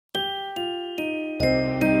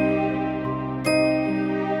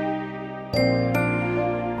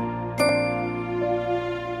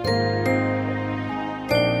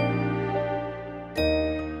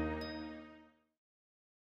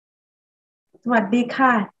สวัสดีค่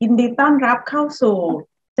ะยินดีต้อนรับเข้าสู่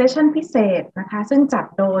เซสชั่นพิเศษนะคะซึ่งจัด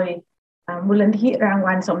โดยมูลนิธิราง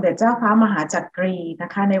วัลสมเด็จเจ้าฟ้ามหาจักรีน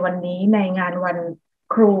ะคะในวันนี้ในงานวัน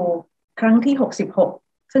ครูครั้งที่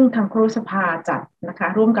66ซึ่งทางครูสภาจัดนะคะ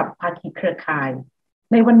ร่วมกับภาคีเครือข่าย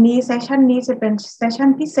ในวันนี้เซสชันนี้จะเป็นเซสชัน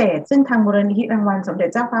พิเศษซึ่งทางมูลนิธิรางวัลสมเด็จ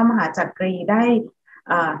เจ้าฟ้ามหาจักรีได้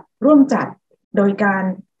ร่วมจัดโดยการ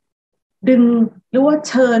ดึงหรือว่า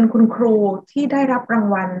เชิญคุณครูที่ได้รับราง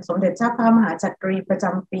วัลสมเด็จเจ้าฟ้ามหาจักรีประจ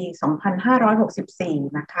ำปี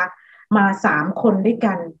 2564 นะคะมา3 คนด้วย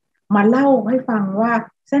กันมาเล่าให้ฟังว่า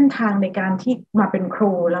เส้นทางในการที่มาเป็นค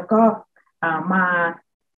รูแล้วก็มา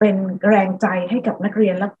เป็นแรงใจให้กับนักเรี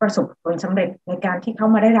ยนและประสบผลสำเร็จในการที่เขา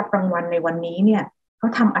มาได้รับรางวัลในวันนี้เนี่ยเขา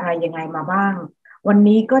ทำอะไรยังไงมาบ้างวัน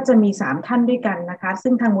นี้ก็จะมี3ท่านด้วยกันนะคะ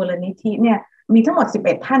ซึ่งทางมูลนิธิเนี่ยมีทั้งหมด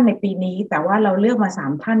11ท่านในปีนี้แต่ว่าเราเลือกมา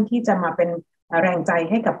3ท่านที่จะมาเป็นแรงใจ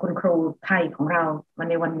ให้กับคุณครูไทยของเรามา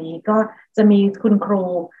ในวันนี้ก็จะมีคุณครู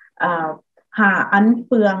หาอันเ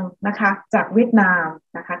ฟืองนะคะจากเวียดนาม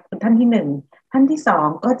นะคะคุณท่านที่1ท่านที่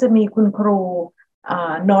2ก็จะมีคุณครู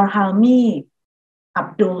นอร์ฮาลมีอับ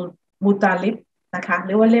ดุลมูตาลิบนะคะห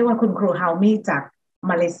รือว่าเรียกว่าคุณครูฮาลมีจาก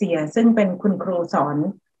มาเลเซียซึ่งเป็นคุณครูสอน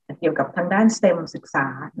เกี่ยวกับทางด้าน STEM ศึกษา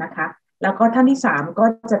นะคะแล้วก็ท่านที่3ก็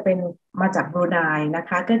จะเป็นมาจากบรูไนนะ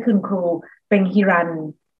คะก็คือครูเป็งฮิรัน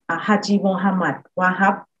ฮาจีโมฮัมหมัดวาฮั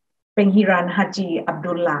บเป็งฮิรันฮาจีอับ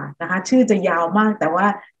ดุลลานะคะชื่อจะยาวมากแต่ว่า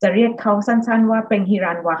จะเรียกเขาสั้นๆว่าเป็งฮิ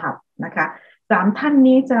รันวาฮับนะคะ3ท่าน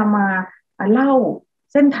นี้จะมาเล่า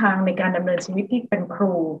เส้นทางในการดำเนินชีวิตที่เป็นค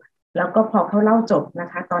รูแล้วก็พอเขาเล่าจบนะ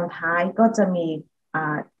คะตอนท้ายก็จะมี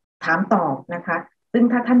ถามตอบนะคะซึ่ง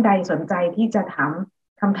ถ้าท่านใดสนใจที่จะถาม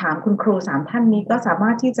คำถามคุณครู3ท่านนี้ก็สามา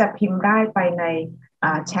รถที่จะพิมพ์ได้ไปใน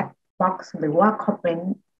แชทบ็อกซ์หรือว่าคอมเมน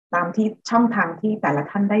ต์ตามที่ช่องทางที่แต่ละ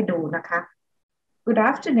ท่านได้ดูนะคะ Good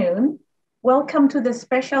afternoon. Welcome to the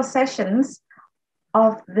special sessions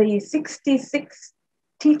of the 66th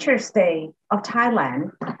Teachers Day of Thailand.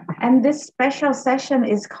 And this special session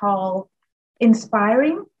is called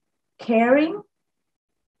Inspiring, Caring,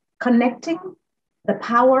 Connecting the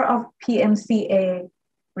Power of PMCA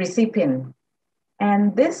Recipient.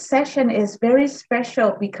 And this session is very special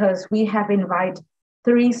because we have invited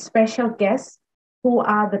 3 special guests who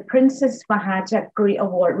are the Princess Maha Chakri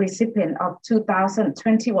Award recipient of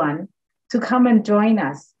 2021 to come and join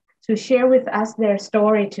us to share with us their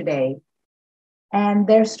story today. And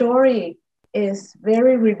their story is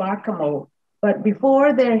very remarkable. But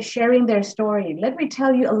before they're sharing their story, let me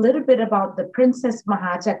tell you a little bit about the Princess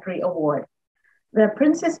Maha Chakri Award. The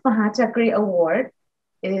Princess Maha Chakri Award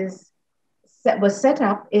was set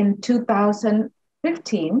up in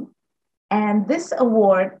 2015, and this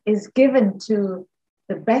award is given to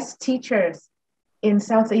the best teachers in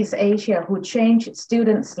Southeast Asia who changed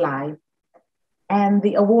students' lives. And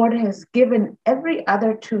the award has given every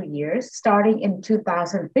other 2 years, starting in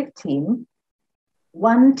 2015,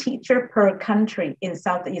 1 teacher per country in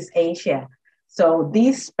Southeast Asia. So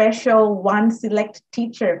these special 1 select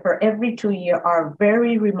teacher for every 2 years are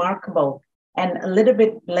very remarkable. And a little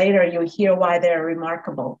bit later, you'll hear why they're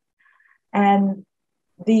remarkable. And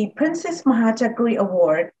the Princess Maha Chakri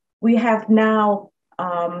Award, we have now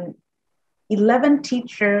 11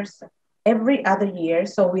 teachers every other year.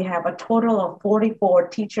 So we have a total of 44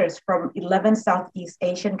 teachers from 11 Southeast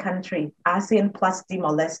Asian countries, ASEAN plus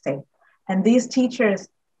Timor-Leste. And these teachers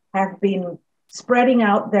have been spreading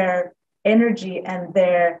out their energy and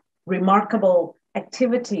their remarkable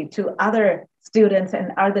activity to other students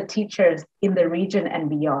and other teachers in the region and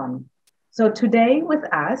beyond. So today with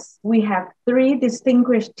us, we have 3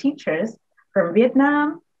 distinguished teachers from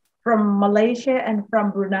Vietnam, from Malaysia, and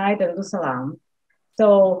from Brunei, Darussalam. So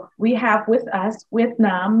we have with us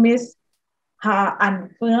Vietnam, Miss Ha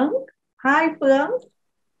An Phuong. Hi, Phuong.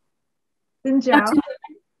 Xin chào.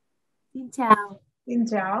 Xin chào. Xin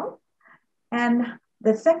chào. And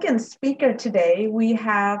the second speaker today, we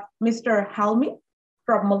have Mr. Halmi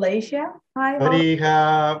from Malaysia. Hi, Sawadee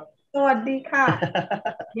krab. Sawadee krab.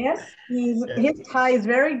 Yes, his Thai is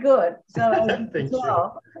very good. So Thank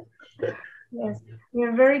well. Yes,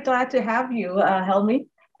 we're very glad to have you, Helmi.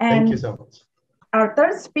 And Thank you so much. Our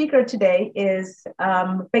third speaker today is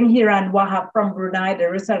Pengiran Wahab from Brunei,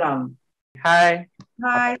 Darussalam. Hi.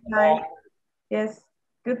 Hi. Yes,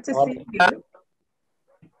 good to see you.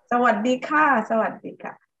 Sawadee ka.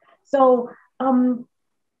 So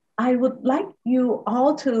I would like you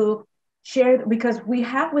all to share, because we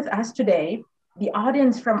have with us today the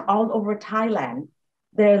audience from all over Thailand.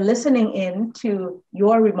 They're listening in to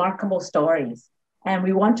your remarkable stories. And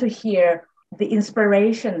we want to hear the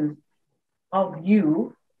inspiration of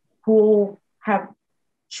you who have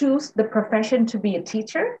choose the profession to be a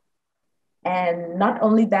teacher, And not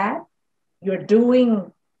only that, you're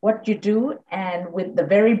doing what you do and with the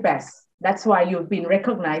very best. That's why you've been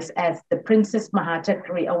recognized as the Princess Maha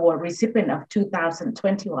Chakri Award recipient of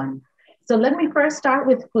 2021. So let me first start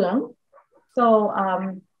with Phuong. So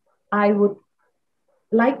I would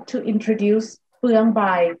like to introduce Phuong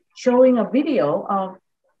by showing a video of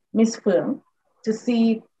Miss Phuong to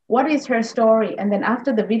see what is her story. And then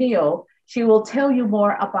after the video, she will tell you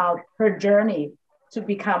more about her journey to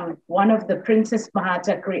become one of the Princess Maha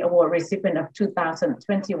Chakri Award recipient of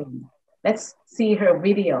 2021. Let's see her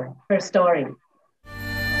video, her story.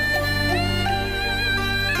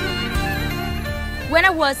 When I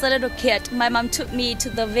was a little kid, my mom took me to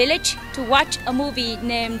the village to watch a movie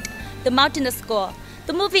named The Mountain School.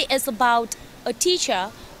 The movie is about a teacher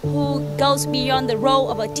who goes beyond the role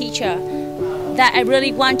of a teacher, that I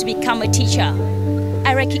really want to become a teacher.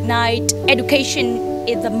 I recognize education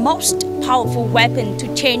is the most powerful weapon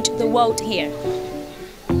to change the world here.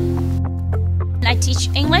 I teach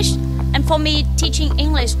English, and for me, teaching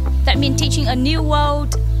English, that means teaching a new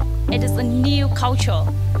world. It is a new culture.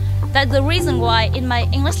 That's the reason why in my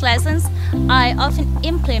English lessons, I often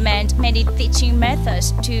implement many teaching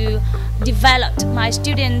methods to develop my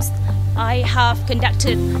students. I have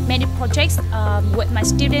conducted many projects with my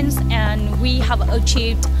students, and we have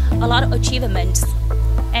achieved a lot of achievements.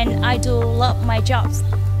 And I do love my jobs.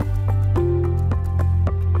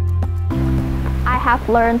 I have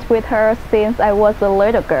learned with her since I was a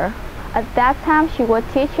little girl. At that time, she was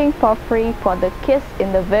teaching for free for the kids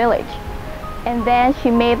in the village. And then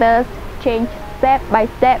she made us change step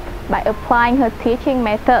by applying her teaching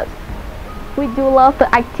methods. We do love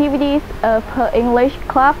the activities of her English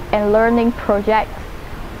club and learning projects.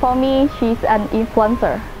 For me, she's an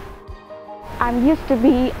influencer. I used to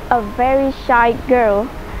be a very shy girl,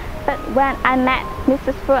 but when I met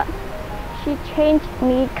Mrs. Phuong, she changed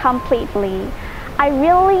me completely. I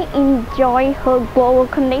really enjoy her global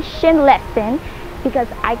connection lesson because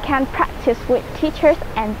I can practice with teachers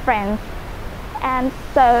and friends. And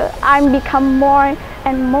so I'm become more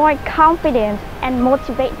and more confident and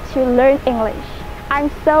motivated to learn English. I'm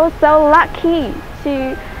so lucky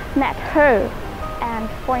to meet her, and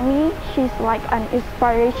for me, she's like an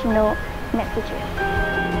inspirational message.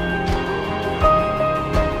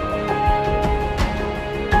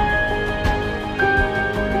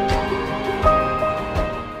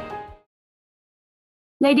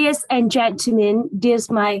 Ladies and gentlemen, dear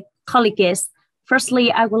my colleagues,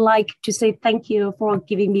 firstly, I would like to say thank you for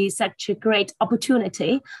giving me such a great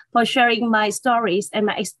opportunity for sharing my stories and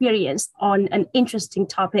my experience on an interesting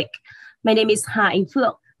topic. My name is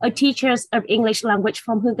Phuong, a teacher of English language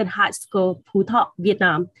from Hương Cần High School, Phu Thọ,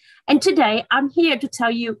 Vietnam. And today I'm here to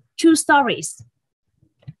tell you two stories.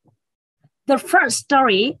 The first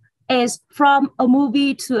story is from a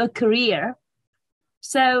movie to a career.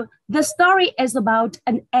 So the story is about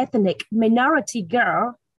an ethnic minority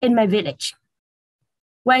girl in my village.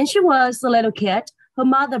 When she was a little kid, her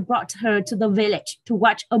mother brought her to the village to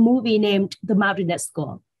watch a movie named The Mountain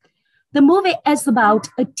School. The movie is about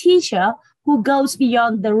a teacher who goes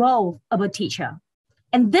beyond the role of a teacher.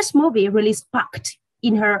 And this movie really sparked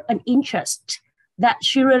in her an interest that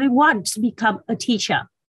she really wants to become a teacher.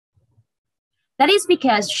 That is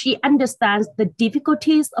because she understands the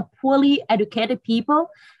difficulties of poorly educated people,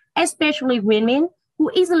 especially women, who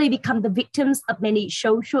easily become the victims of many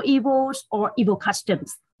social evils or evil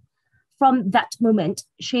customs. From that moment,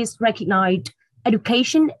 she's recognized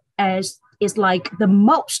education as is like the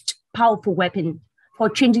most powerful weapon for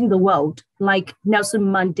changing the world, like Nelson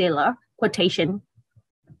Mandela quotation.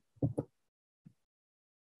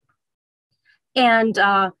 And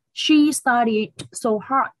she studied so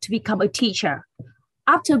hard to become a teacher.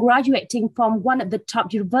 After graduating from one of the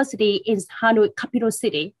top universities in Hanoi, capital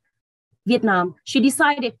city, Vietnam, she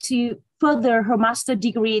decided to further her master's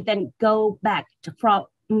degree, then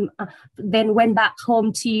went back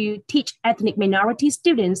home to teach ethnic minority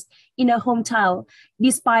students in her hometown,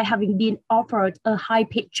 despite having been offered a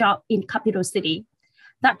high-paid job in capital city.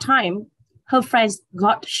 That time, her friends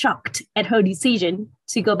got shocked at her decision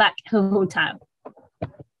to go back to her hometown.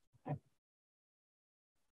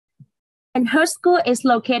 And her school is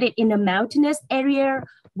located in a mountainous area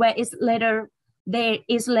where there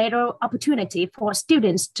is later opportunity for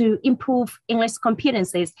students to improve English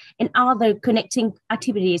competencies and other connecting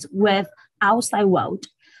activities with outside world.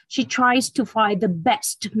 She tries to find the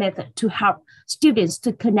best method to help students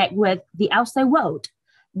to connect with the outside world.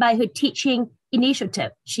 By her teaching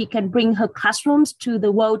initiative, she can bring her classrooms to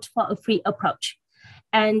the world for a free approach.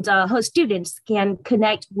 And her students can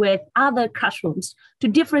connect with other classrooms to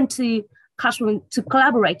different classroom to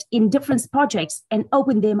collaborate in different projects and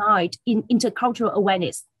open their mind in intercultural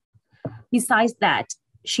awareness. Besides that,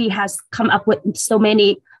 she has come up with so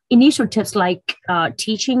many initiatives like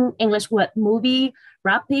teaching English with movie,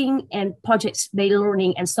 rapping, and project-based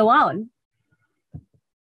learning, and so on.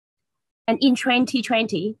 And in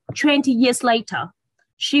 2020, 20 years later,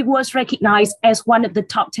 she was recognized as one of the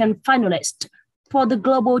top 10 finalists for the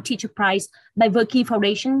Global Teacher Prize by Verkey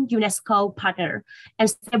Foundation, UNESCO partner,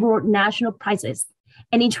 and several national prizes.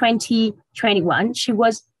 And in 2021, she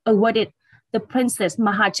was awarded the Princess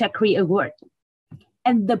Maha Chakri Award.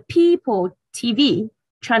 And the People TV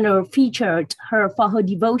channel featured her for her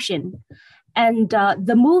devotion. And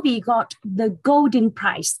the movie got the Golden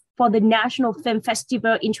Prize for the National Film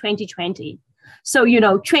Festival in 2020. So,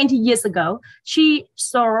 20 years ago, she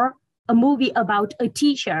saw a movie about a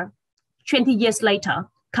teacher. 20 years later,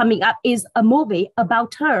 coming up is a movie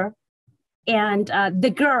about her. And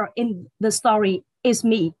the girl in the story is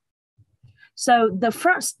me. So the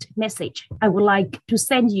first message I would like to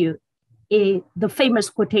send you is the famous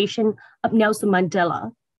quotation of Nelson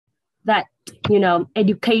Mandela that,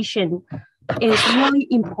 education is really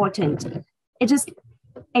important.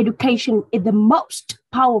 Education is the most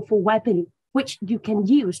powerful weapon which you can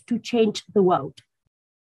use to change the world.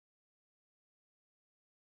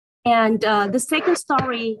 And the second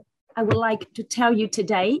story I would like to tell you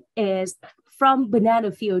today is from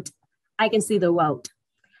banana field, I can see the world.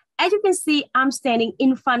 As you can see, I'm standing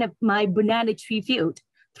in front of my banana tree field.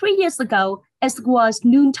 3 years ago, as it was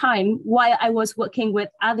noontime, while I was working with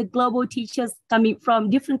other global teachers coming from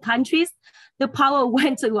different countries, the power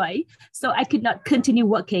went away, so I could not continue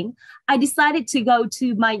working. I decided to go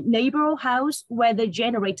to my neighbor house where the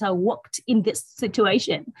generator worked in this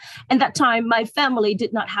situation. And that time, my family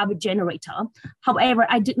did not have a generator. However,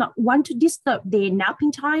 I did not want to disturb their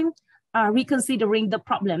napping time. Reconsidering the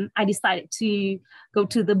problem, I decided to go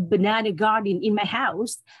to the banana garden in my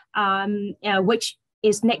house, which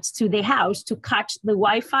is next to the house, to catch the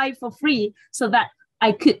Wi-Fi for free so that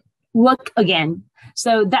I could work again.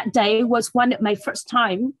 So that day was one of my first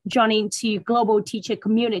time joining to global teacher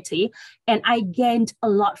community, and I gained a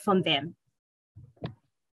lot from them.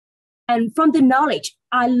 And from the knowledge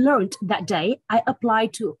I learned that day, I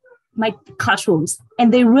applied to my classrooms,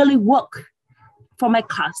 and they really work for my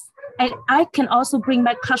class. And I can also bring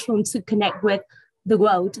my classroom to connect with the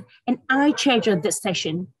world, and I treasure this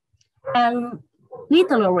session. And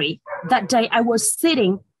literally, that day I was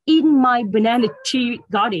sitting in my banana tree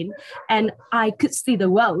garden and I could see the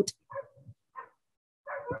world.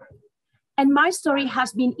 And my story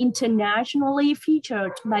has been internationally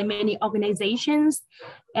featured by many organizations.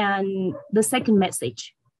 And the second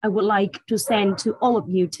message I would like to send to all of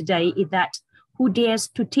you today is that who dares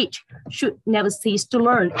to teach should never cease to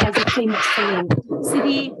learn. As a famous saying,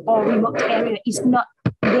 city or remote area is not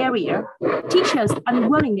a barrier. Teachers'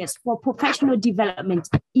 unwillingness for professional development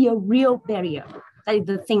is a real barrier. That is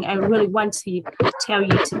the thing I really want to tell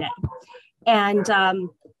you today. And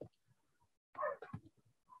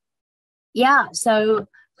so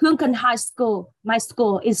Phuong High School, my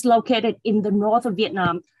school, is located in the north of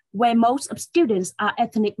Vietnam, where most of students are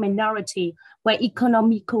ethnic minority, where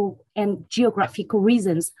economical and geographical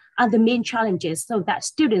reasons are the main challenges, so that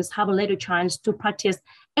students have a little chance to practice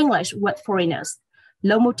English with foreigners.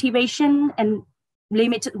 Low motivation and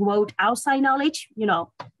limited world outside knowledge,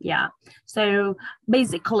 So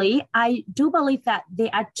basically, I do believe that there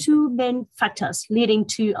are two main factors leading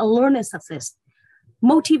to a learner success: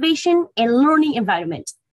 motivation and learning environment.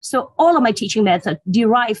 So all of my teaching methods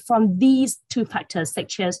derive from these two factors,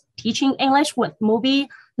 such as teaching English with movie,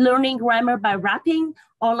 learning grammar by rapping,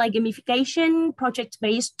 online gamification,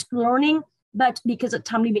 project-based learning. But because of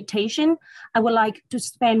time limitation, I would like to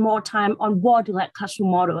spend more time on board-led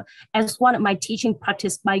classroom model as one of my teaching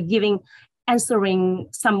practice by answering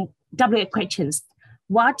some WA questions.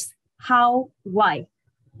 What, how, why?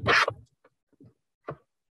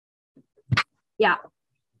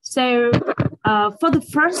 So for the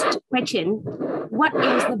first question, what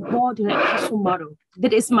is the board-led classroom model?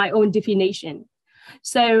 That is my own definition.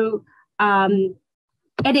 So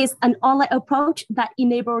it is an online approach that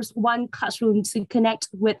enables one classroom to connect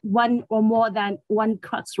with one or more than one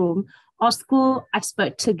classroom or school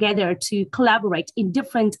expert together to collaborate in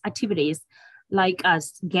different activities like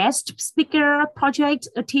as guest speaker, project,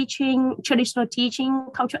 teaching, traditional teaching,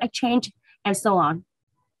 cultural exchange, and so on.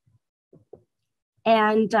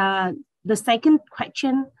 And the second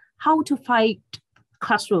question, how to find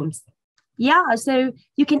classrooms? So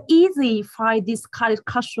you can easily find this kind of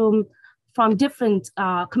classroom from different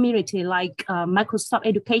community like Microsoft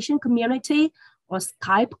Education community or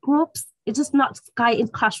Skype groups It is not Sky in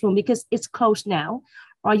Classroom because it's closed now.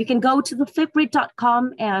 Or you can go to the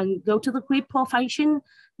flipgrid.com and go to the grid poll function.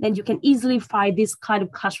 Then you can easily find this kind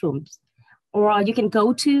of classrooms. Or you can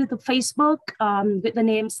go to the Facebook with the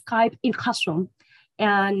name Skype in Classroom.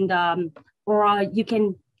 And or you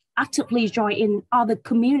can actively join in other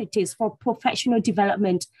communities for professional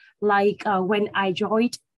development. Like when I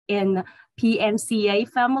joined in PMCA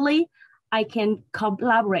family, I can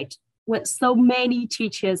collaborate with so many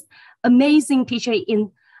teachers, amazing teachers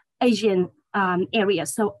in Asian area.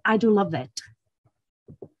 So I do love that.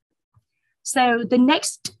 So the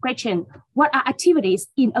next question, what are activities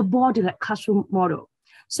in a borderless classroom model?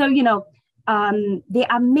 So, you know,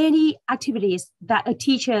 there are many activities that a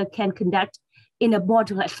teacher can conduct in a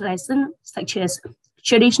borderless lesson, such as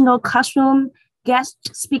traditional classroom,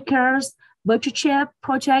 guest speakers, virtual chair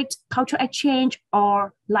project, cultural exchange,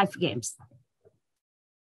 or live games.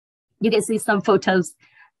 You can see some photos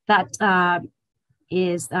that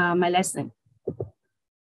is my lesson.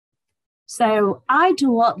 So I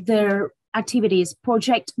do love the activities,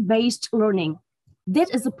 project-based learning. This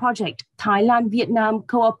is a project, Thailand-Vietnam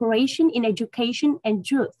Cooperation in Education and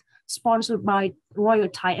Youth, sponsored by Royal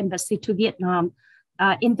Thai Embassy to Vietnam.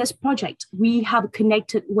 In this project, we have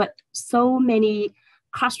connected with so many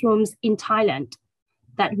classrooms in Thailand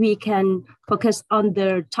that we can focus on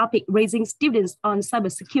the topic raising students on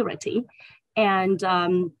cybersecurity. And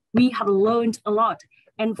we have learned a lot.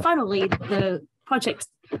 And finally, the project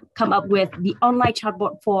come up with the online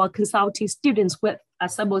chatbot for consulting students with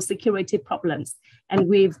cybersecurity problems. And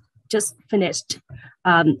we've just finished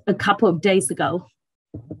a couple of days ago.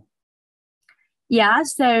 Yeah,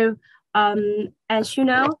 so as you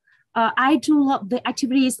know, I do love the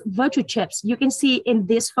activities virtual trips. You can see in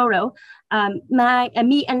this photo,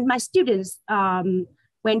 me and my students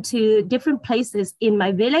went to different places in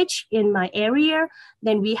my village, in my area.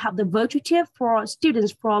 Then we have the virtual trip for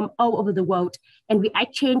students from all over the world. And we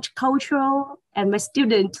exchange cultural, and my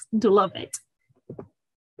students do love it.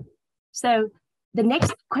 So the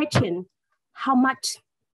next question, how much?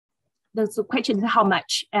 The question is how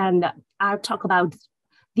much? And I'll talk about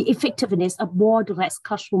the effectiveness of borderless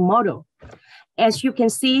classroom model. As you can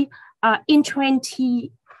see, in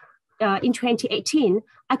 2018,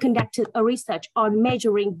 I conducted a research on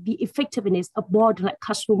measuring the effectiveness of borderless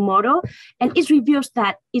classroom model, and it reveals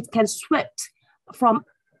that it can shift from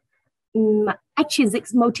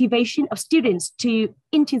extrinsic motivation of students to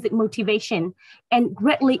intrinsic motivation and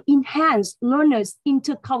greatly enhance learners'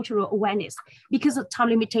 intercultural awareness. Because of time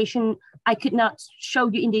limitation, I could not show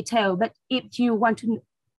you in detail, but if you want to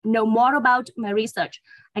know more about my research,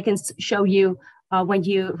 I can show you when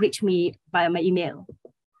you reach me via my email.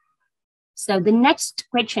 So the next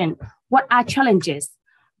question, what are challenges?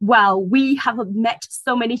 Well, we have met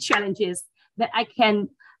so many challenges that I can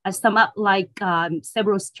sum up like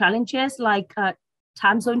several challenges like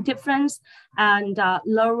time zone difference and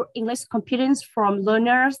low English competence from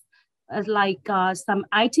learners, like some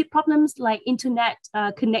IT problems like internet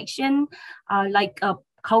connection, like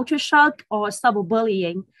culture shock or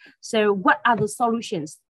cyberbullying. So what are the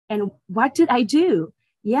solutions and what did I do?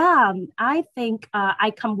 Yeah, I think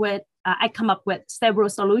I come up with several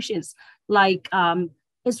solutions. Like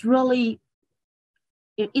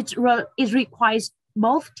it requires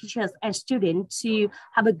both teachers and students to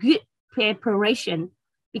have a good preparation,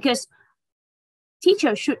 because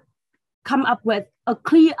teachers should come up with a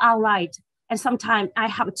clear outline, and sometimes I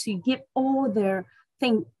have to give all the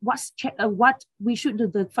thing what we should do,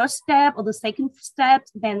 the first step or the second step,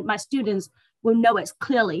 then my students will know it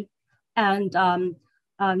clearly. And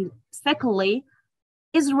secondly,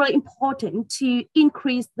 it's really important to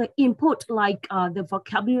increase the input, like the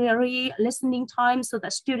vocabulary, listening time, so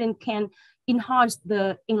that students can enhance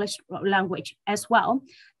the English language as well.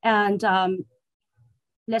 And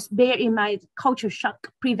let's bear in mind culture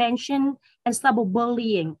shock prevention and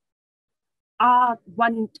cyberbullying are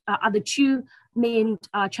the two main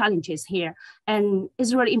challenges here. And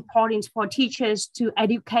it's really important for teachers to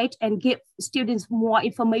educate and give students more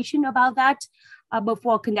information about that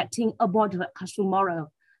before conducting a borderless classroom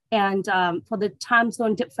model. And for the time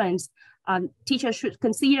zone difference, teachers should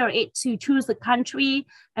consider it to choose the country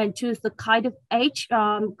and choose the kind of age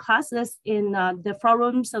classes in the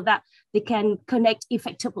forum so that they can connect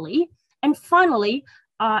effectively. And finally,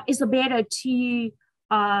 it's better to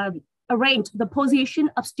arrange the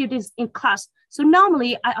position of students in class. So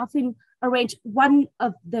normally I often arrange one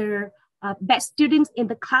of the best students in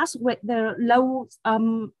the class with the low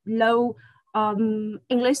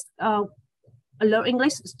English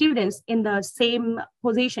students in the same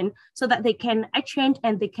position, so that they can exchange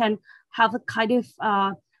and they can have a kind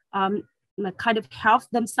of help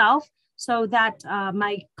themselves, so that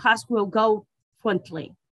my class will go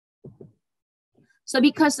fluently. So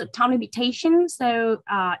because of time limitation, so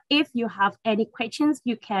if you have any questions,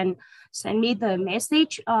 you can send me the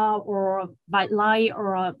message or by line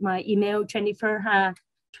or my email,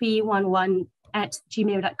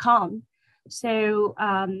 jennifer311@gmail.com. So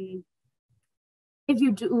if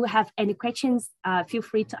you do have any questions, feel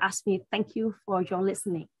free to ask me. Thank you for your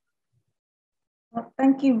listening. Well,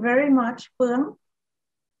 thank you very much, Phuong.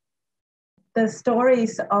 The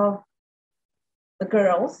stories of the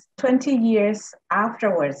girls 20 years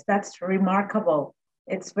afterwards, that's remarkable.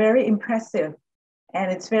 It's very impressive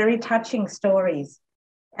and it's very touching stories.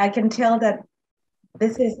 I can tell that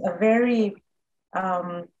this is a very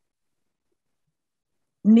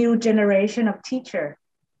new generation of teacher,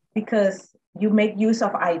 because you make use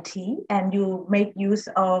of IT and you make use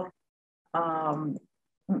of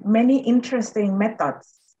many interesting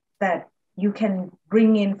methods that you can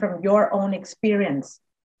bring in from your own experience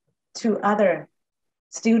to other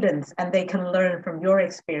students, and they can learn from your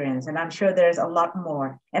experience. And I'm sure there's a lot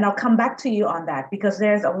more. And I'll come back to you on that, because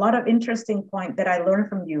there's a lot of interesting points that I learned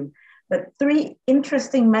from you. But 3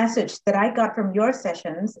 interesting messages that I got from your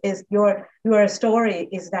sessions is your story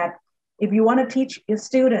is that if you want to teach your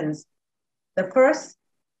students, the first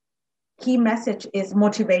key message is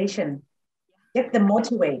motivation. Get them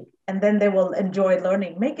motivated, and then they will enjoy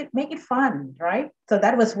learning. Make it fun, right? So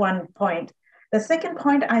that was one point. The second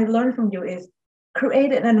point I learned from you is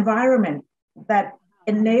create an environment that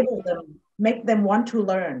enable them, make them want to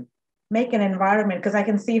learn. Make an environment, because I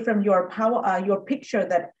can see from your picture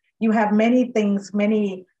that you have many things,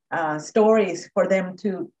 many stories for them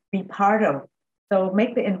to be part of. So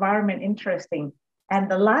make the environment interesting. And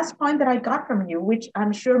the last point that I got from you, which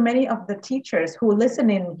I'm sure many of the teachers who listen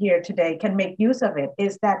in here today can make use of it,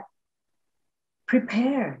 is that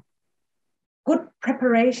prepare. Good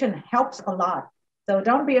preparation helps a lot. So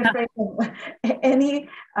don't be afraid of any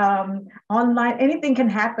online, anything can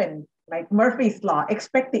happen, like Murphy's Law,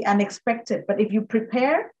 expect the unexpected. But if you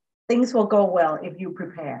prepare, things will go well if you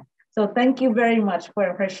prepare. So thank you very much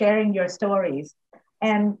for sharing your stories.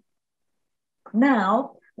 And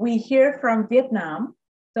now we hear from Vietnam.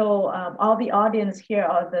 So all the audience here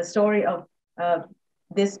are the story of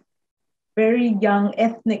this very young,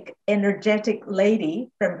 ethnic, energetic lady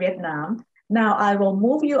from Vietnam. Now I will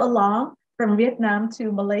move you along from Vietnam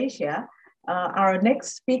to Malaysia. Our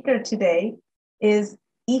next speaker today is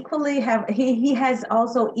he has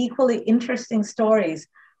also equally interesting stories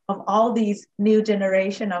of all these new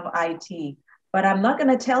generation of IT. But I'm not going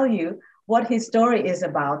to tell you what his story is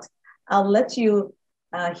about. I'll let you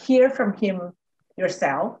hear from him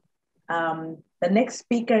yourself. The next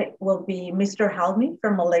speaker will be Mr. Helmi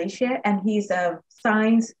from Malaysia, and he's a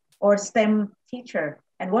science or STEM teacher.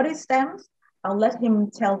 And what is STEM? I'll let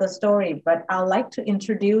him tell the story, but I'd like to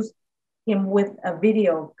introduce him with a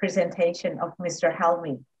video presentation of Mr.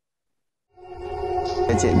 Helmi.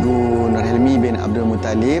 Cikgu Norhailmi bin Abdul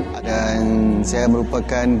Mutalib, dan saya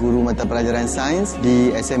merupakan guru mata pelajaran sains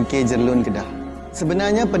di SMK Jerlun, Kedah.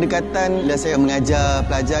 Sebenarnya pendekatan bila saya mengajar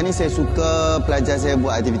pelajar ni, saya suka pelajar saya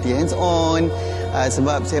buat aktiviti hands on,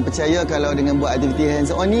 sebab saya percaya kalau dengan buat aktiviti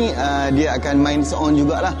hands on ni dia akan minds on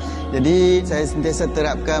jugalah. Jadi saya sentiasa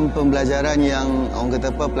terapkan pembelajaran yang orang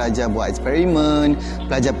kata apa, pelajar buat eksperimen,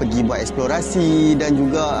 pelajar pergi buat eksplorasi, dan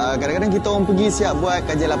juga kadang-kadang kita orang pergi siap buat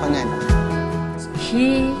kajian lapangan.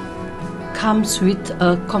 He comes with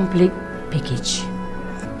a complete package.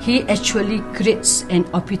 He actually creates an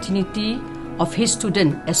opportunity of his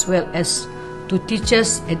students as well as to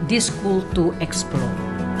teachers at this school to explore.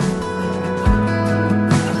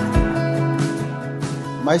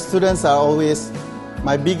 My students are always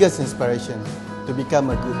my biggest inspiration to become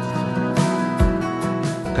a good teacher.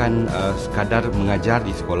 Bukan sekadar mengajar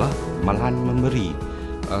di sekolah, malahan memberi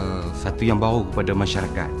satu yang baru kepada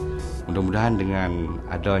masyarakat. Mudah-mudahan dengan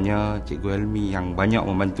adanya Cikgu Helmi yang banyak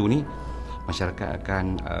membantu ni, masyarakat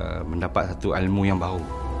akan mendapat satu ilmu yang baru.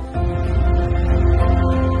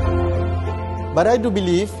 But I do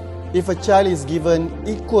believe if a child is given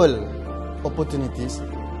equal opportunities,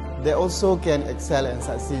 they also can excel and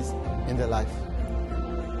succeed in their life.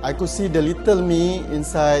 I could see the little me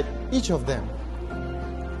inside each of them,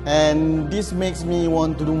 and this makes me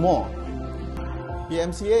want to do more.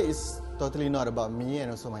 PMCA is totally not about me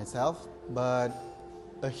and also myself, but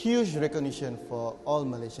a huge recognition for all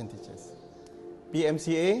Malaysian teachers.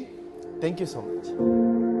 PMCA, thank you so much.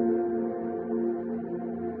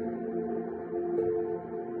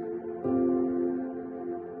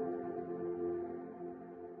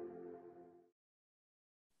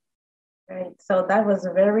 Right, so that was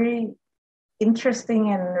very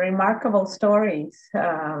interesting and remarkable stories,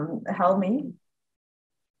 Helmi.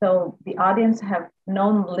 So the audience have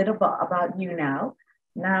known a little bit about you now.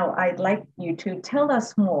 Now I'd like you to tell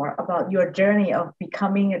us more about your journey of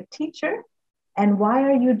becoming a teacher and why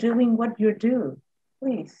are you doing what you do,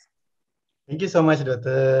 please. Thank you so much,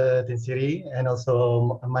 Dr. Tinsiri, and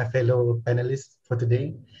also my fellow panelists for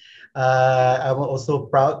today. I'm also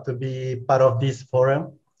proud to be part of this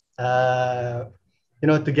forum.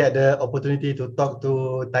 To get the opportunity to talk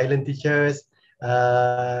to Thailand teachers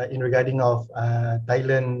in regarding of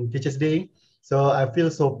Thailand Teachers Day. So I feel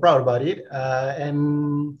so proud about it.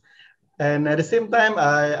 And at the same time,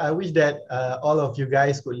 I wish that all of you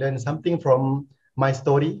guys could learn something from my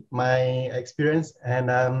story, my experience, and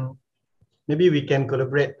maybe we can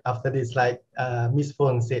collaborate after this, like Miss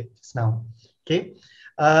Phuong said just now. Okay.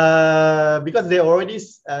 Because they already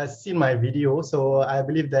seen my video, so I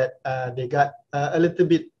believe that they got a little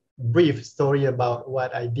bit brief story about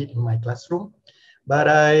what I did in my classroom. But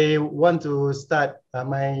I want to start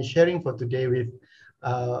my sharing for today with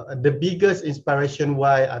the biggest inspiration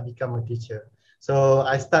why I become a teacher. So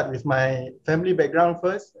I start with my family background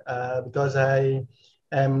first, because I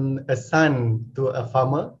am a son to a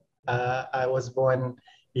farmer. I was born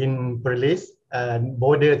in Perlis,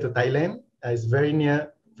 border to Thailand. It's very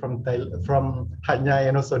near from Hat Yai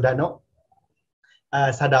and also Danok.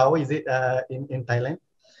 Sadao is it in Thailand.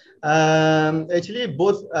 Actually,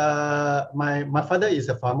 both my father is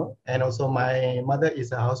a farmer and also my mother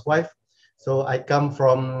is a housewife. So I come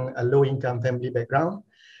from a low-income family background,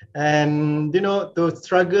 and to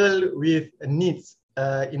struggle with needs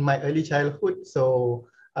in my early childhood. So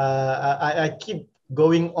I keep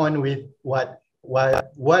going on with what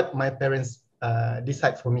my parents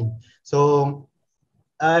decide for me. So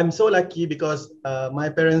I'm so lucky because my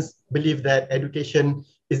parents believe that education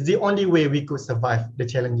is the only way we could survive the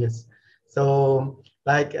challenges. So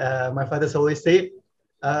like my father's always said,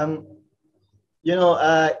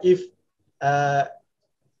 if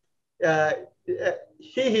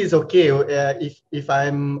he is okay if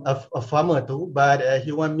I'm a farmer too, but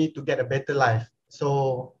he wants me to get a better life.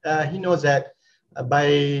 So he knows that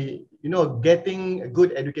by getting a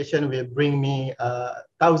good education will bring me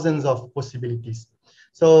thousands of possibilities.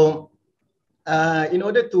 So in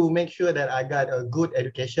order to make sure that I got a good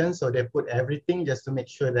education, so they put everything just to make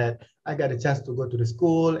sure that I got a chance to go to the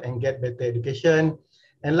school and get better education.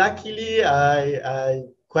 And luckily, I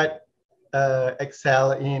quite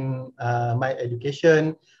excel in my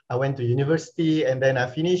education. I went to university and then I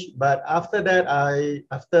finished. But after that,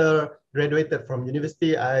 after graduated from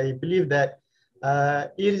university, I believe that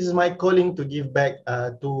it is my calling to give back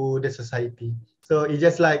to the society. So it's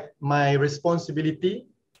just like my responsibility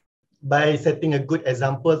by setting a good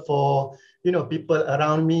example for people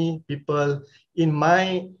around me, people in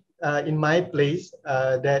my place,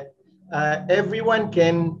 that everyone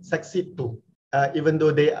can succeed too, even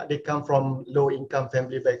though they come from low-income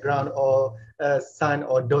family background or a son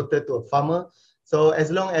or daughter to a farmer. So as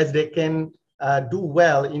long as they can do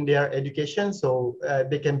well in their education, so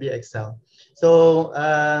they can be excel. So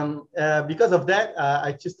because of that,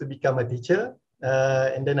 I choose to become a teacher,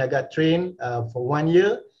 and then I got trained for 1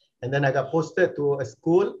 year, and then I got posted to a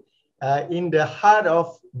school in the heart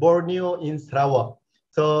of Borneo in Sarawak.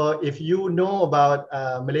 So if you know about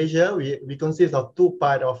Malaysia, we consist of two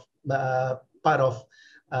part of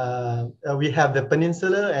we have the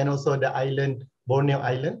peninsula and also the island, Borneo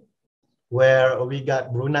Island, where we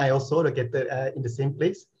got Brunei also located in the same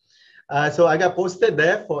place. So I got posted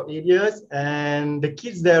there for 8 years, and the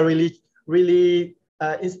kids there really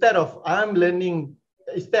instead of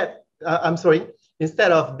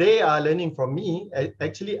instead of they are learning from me,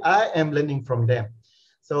 actually I am learning from them.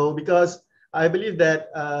 So because I believe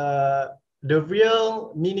that the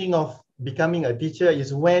real meaning of becoming a teacher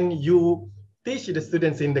is when you teach the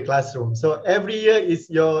students in the classroom. So every year is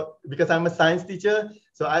because I'm a science teacher,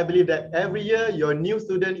 so I believe that every year your new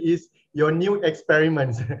student is your new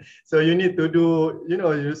experiments. So you need to do,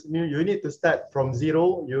 you need to start from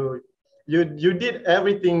zero. You did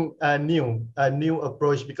everything new, a new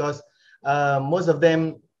approach, because most of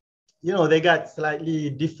them, they got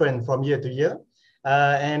slightly different from year to year,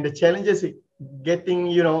 and the challenges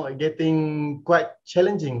getting quite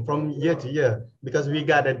challenging from year to year because we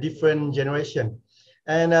got a different generation.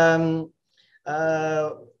 And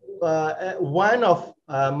one of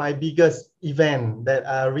my biggest event that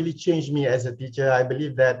really changed me as a teacher, I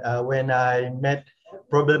believe that when I met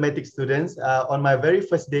problematic students on my very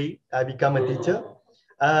first day, I become a teacher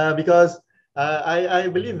because I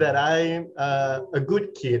believe that I'm a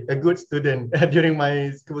good kid, a good student during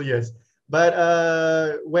my school years. But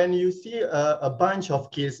when you see a bunch of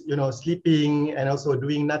kids, you know, sleeping and also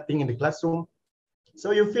doing nothing in the classroom,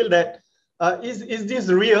 so you feel that is this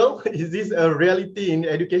real? Is this a reality in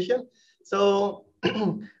education? So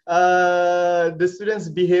the students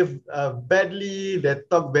behave badly. They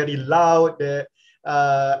talk very loud.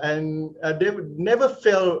 And they never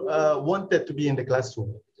felt wanted to be in the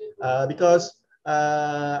classroom because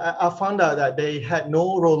I found out that they had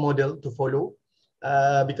no role model to follow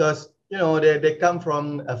because, you know, they come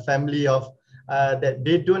from a family of that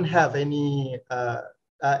they don't have any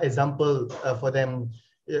example for them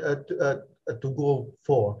to go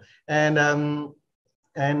for. And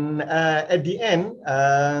at the end,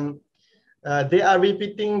 they are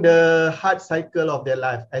repeating the hard cycle of their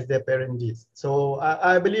life as their parents did. So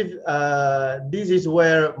I believe this is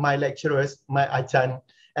where my lecturers, my Achan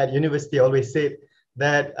at university always said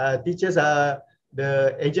that teachers are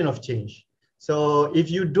the agent of change. So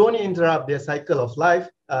if you don't interrupt their cycle of life,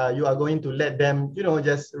 you are going to let them, you know,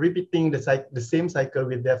 just repeating the same cycle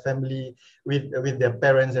with their family, with their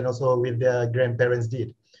parents, and also with their grandparents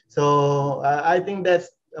did. So I think that's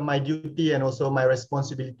my duty and also my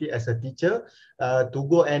responsibility as a teacher to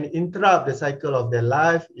go and interrupt the cycle of their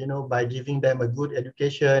life, you know, by giving them a good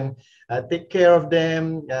education, take care of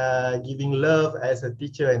them, giving love as a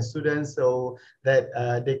teacher and students, so that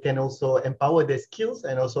they can also empower their skills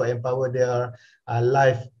and also empower their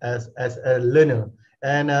life as a learner.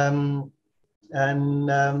 And I'm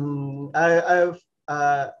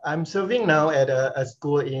serving now at a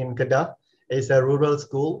school in Kedah. It's a rural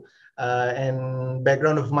school. And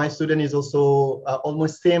background of my student is also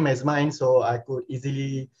almost same as mine, so I could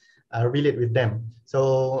easily relate with them.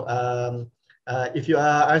 So if you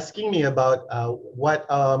are asking me about what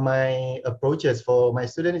are my approaches for my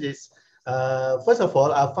students, is first of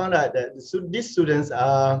all, I found out that these students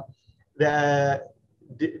are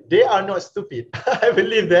they are not stupid. I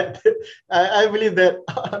believe that I believe that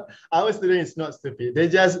our student is not stupid. They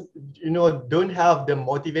just, you know, don't have the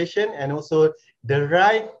motivation and also the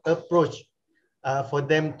right approach for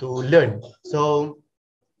them to learn. So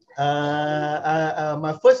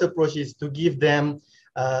my first approach is to give them,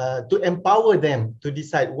 to empower them to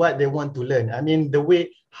decide what they want to learn. I mean, the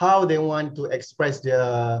way how they want to express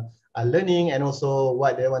their learning and also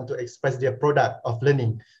what they want to express their product of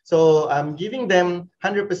learning. So I'm giving them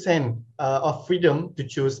 100% of freedom to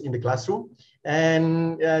choose in the classroom.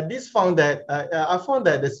 And this found that I found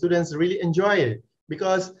that the students really enjoy it,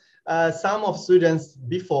 because some of students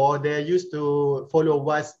before, they're used to follow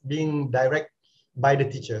what's being direct by the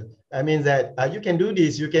teacher. I mean that you can do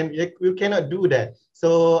this, you cannot do that.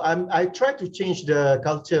 So I try to change the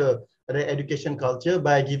culture, the education culture,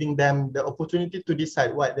 by giving them the opportunity to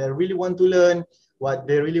decide what they really want to learn, what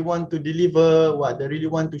they really want to deliver, what they really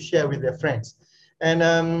want to share with their friends. And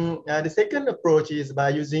the second approach is by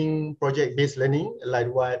using project-based learning, like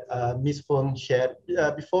what Ms. Phuong shared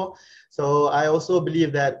before. So I also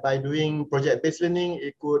believe that by doing project-based learning,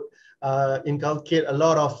 it could inculcate a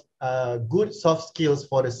lot of good soft skills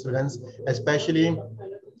for the students, especially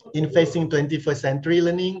in facing 21st century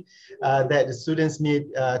learning, that the students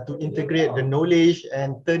need to integrate the knowledge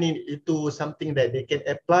and turn it into something that they can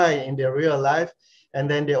apply in their real life. And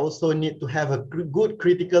then they also need to have a good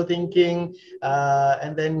critical thinking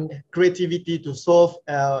and then creativity to solve.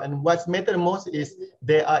 And what's matter most is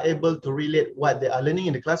they are able to relate what they are learning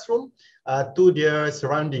in the classroom to their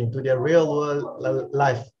surrounding, to their real world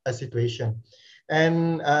life situation.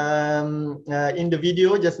 And in the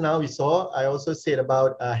video just now we saw, I also said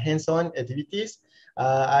about hands-on activities.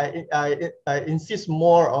 I insist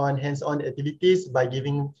more on hands-on activities by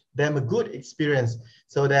giving them a good experience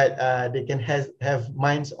so that they can have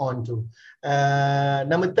minds on too.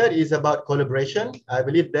 Number third is about collaboration. I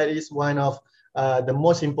believe that is one of the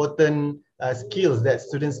most important skills that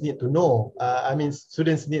students need to know. I mean,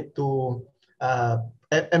 students need to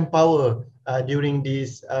empower during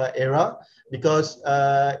this era, because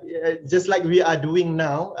just like we are doing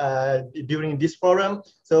now during this forum,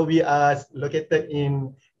 so we are located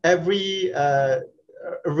in every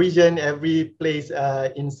region, every place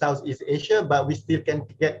in Southeast Asia, but we still can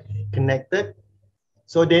get connected.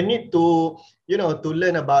 So they need to, you know, to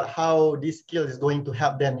learn about how this skill is going to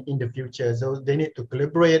help them in the future. So they need to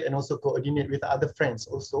collaborate and also coordinate with other friends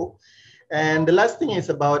also. And the last thing is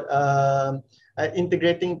about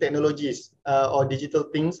integrating technologies or digital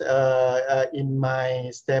things in my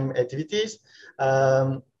STEM activities.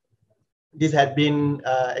 This had been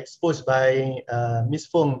exposed by Ms.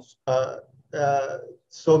 Phuong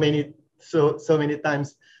so many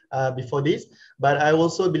times before this, but I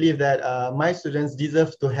also believe that my students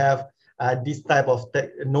deserve to have this type of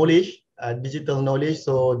knowledge digital knowledge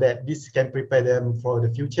so that this can prepare them for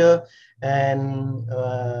the future. And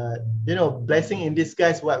blessing in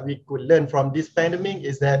disguise, what we could learn from this pandemic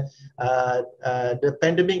is that the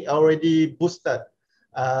pandemic already boosted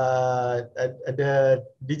the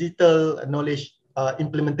digital knowledge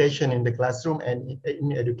implementation in the classroom and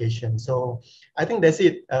in education. So I think that's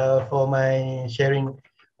it for my sharing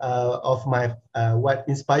of my what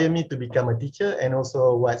inspired me to become a teacher, and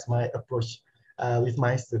also what's my approach with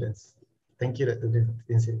my students. Thank you, Dr.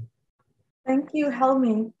 Tinsiri. Thank you,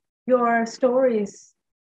 Helmi. Your story is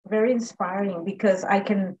very inspiring because I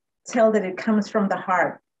can tell that it comes from the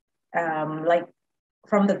heart, like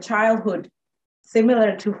from the childhood,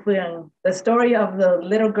 similar to Phuong. The story of the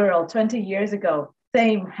little girl 20 years ago,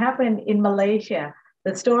 same happened in Malaysia.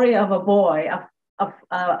 The story of a boy,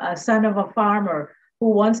 a son of a farmer who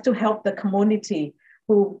wants to help the community,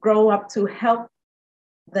 who grow up to help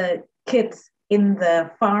the kids in the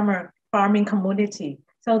farming community.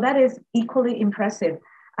 So that is equally impressive.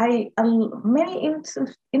 Many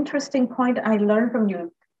interesting point I learned from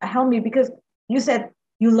you, Helmi, because you said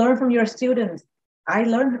you learn from your students. I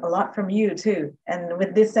learned a lot from you too. And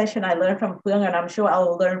with this session, I learned from Phuong, and I'm sure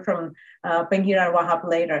I'll learn from Pengiran Wahab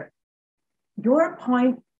later. Your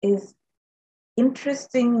point is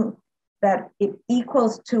interesting that it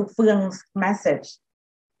equals to Phuong's message,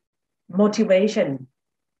 motivation,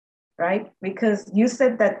 right? Because you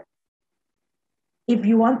said that if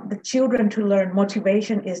you want the children to learn,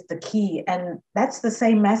 motivation is the key. And that's the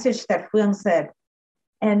same message that Phuong said.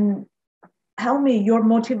 And Helmi, your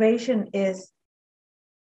motivation is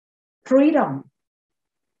freedom.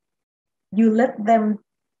 You let them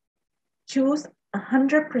choose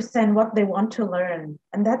 100% what they want to learn.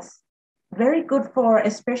 And that's very good for,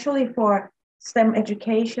 especially for STEM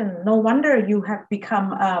education. No wonder you have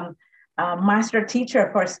become a master teacher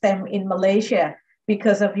for STEM in Malaysia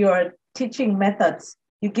because of your teaching methods.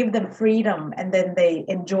 You give them freedom and then they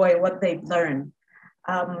enjoy what they've learned.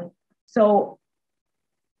 So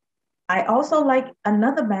I also like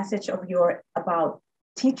another message of yours about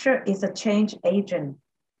teacher is a change agent.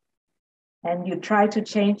 And you try to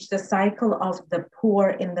change the cycle of the poor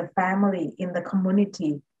in the family, in the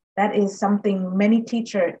community. That is something many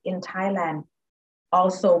teachers in Thailand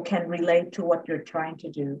also can relate to what you're trying to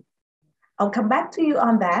do. I'll come back to you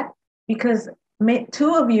on that because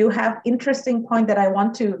two of you have interesting point that I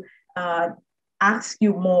want to ask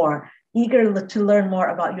you more, eager to learn more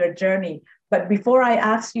about your journey. But before I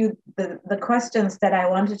ask you the questions that I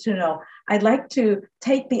wanted to know, I'd like to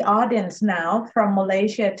take the audience now from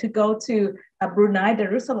Malaysia to go to Brunei,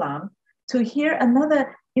 Darussalam, to hear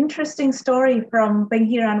another interesting story from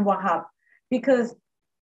Pengiran Wahab, because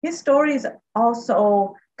his stories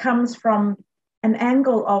also comes from an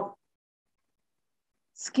angle of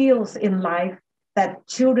skills in life that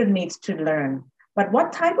children needs to learn. But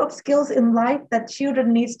what type of skills in life that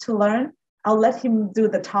children needs to learn? I'll let him do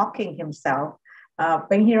the talking himself.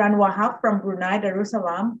 Pengiran Wahab from Brunei,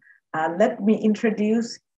 Darussalam. Let me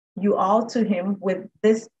introduce you all to him with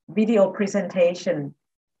this video presentation.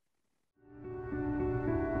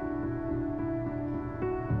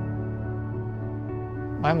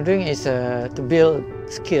 What I'm doing is to build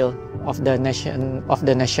skill of the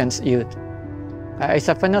nation's youth. It's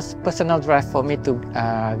a personal drive for me to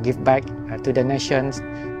give back to the nation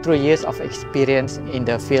through years of experience in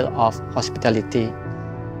the field of hospitality.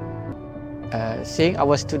 Seeing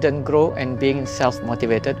our students grow and being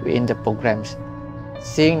self-motivated within the programs.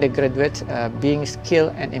 Seeing the graduates being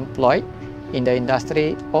skilled and employed in the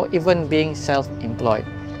industry, or even being self-employed,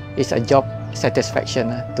 is a job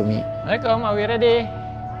satisfaction to me. Assalamualaikum, are we ready?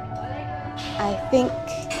 I think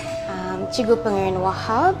Cikgu Pengiran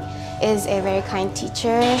Wahab is a very kind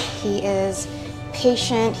teacher. He is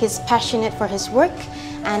patient, he's passionate for his work,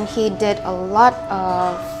 and he did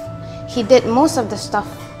most of the stuff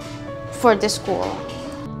for the school.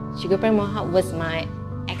 Cikgu Pengiran Wahab was my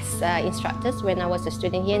ex-instructors when I was a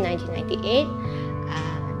student here in 1998.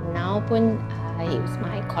 Now pun he was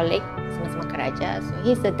my colleague sama-sama kerja. So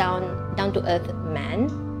he's a down-to-earth man.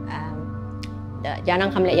 Jarang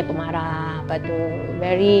kami lihat dia pemarah, but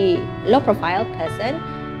very low-profile person.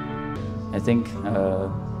 I think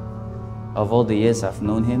of all the years I've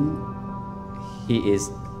known him, he is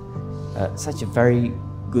such a very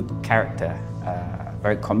good character,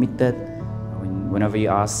 very committed. Whenever you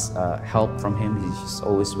ask help from him, he's just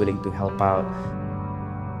always willing to help out.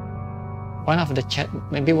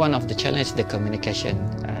 Maybe one of the challenges is the communication,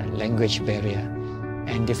 language barrier,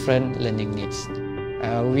 and different learning needs.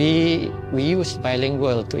 We use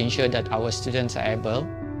bilingual to ensure that our students are able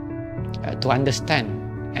to understand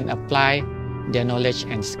and apply their knowledge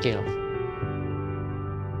and skill.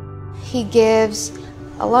 He gives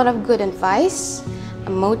a lot of good advice,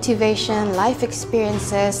 motivation, life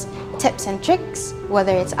experiences, tips and tricks,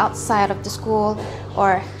 whether it's outside of the school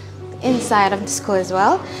or inside of the school as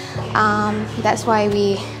well. That's why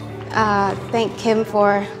we thank him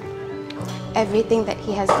for everything that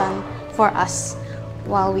he has done for us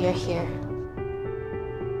while we are here.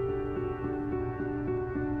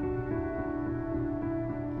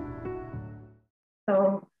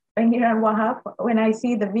 So, Pengiran Wahab, when I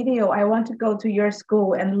see the video, I want to go to your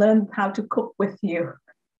school and learn how to cook with you.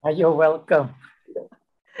 You're welcome.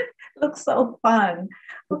 Looks so fun.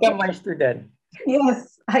 Become my student.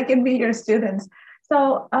 Yes, I can be your students.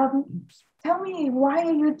 So tell me why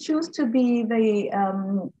you choose to be the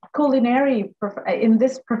culinary in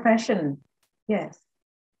this profession. Yes.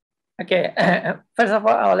 Okay, first of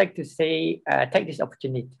all, I would like to say, take this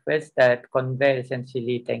opportunity first to convey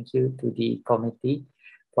essentially thank you to the committee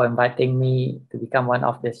for inviting me to become one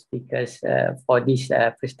of the speakers for this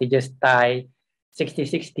prestigious Thai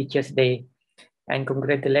 66 Teachers Day. And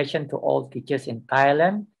congratulations to all teachers in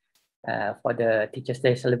Thailand for the Teachers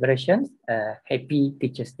Day celebrations. Happy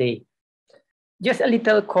Teachers Day. Just a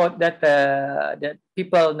little quote that that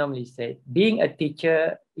people normally say, being a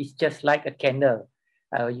teacher is just like a candle.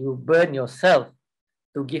 You burn yourself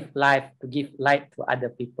to give life, to give light to other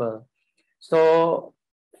people. So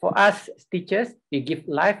for us teachers, we give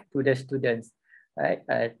life to the students. Right?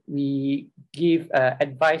 We give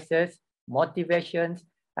advices, motivations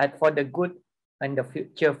for the good and the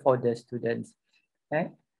future for the students.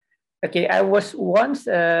 Right? Okay, I was once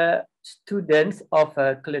a student of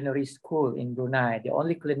a culinary school in Brunei, the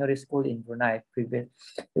only culinary school in Brunei. It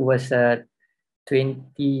was 20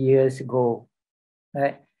 years ago.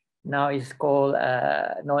 Right? Now it's called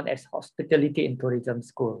known as Hospitality and Tourism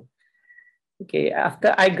School. Okay,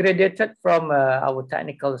 after I graduated from our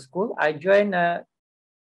technical school, I joined a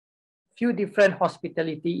few different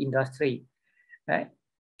hospitality industry. Right?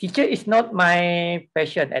 Teacher is not my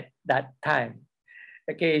passion at that time.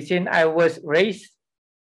 Okay, since I was raised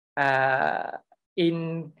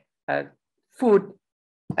in food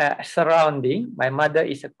surrounding, my mother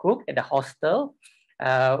is a cook at a hostel,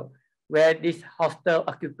 where this hostel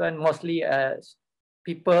occupant mostly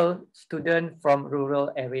people, students from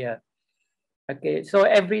rural area. Okay, so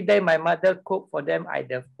every day my mother cooked for them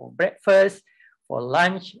either for breakfast, for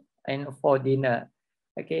lunch, and for dinner.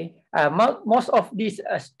 Okay, most of these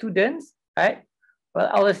students, right? Well,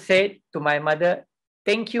 I will say to my mother,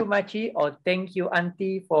 thank you, Machi, or thank you,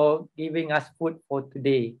 Auntie, for giving us food for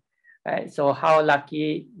today. Right? So how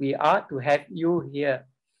lucky we are to have you here.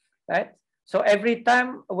 Right? So every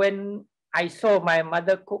time when I saw my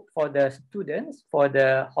mother cook for the students, for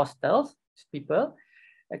the hostels, people,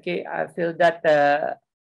 okay, I feel that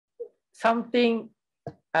something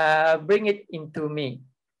bring it into me.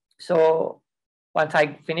 So once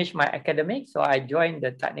I finished my academic, so I joined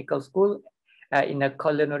the technical school in a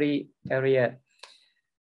culinary area.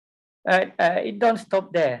 It don't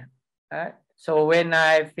stop there. So when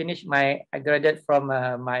I finished I graduated from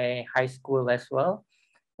my high school as well.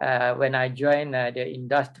 When I joined the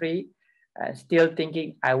industry, still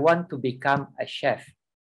thinking I want to become a chef.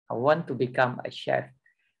 I want to become a chef.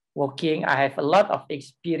 Working, I have a lot of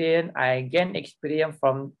experience. I gain experience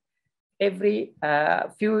from every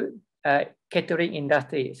few catering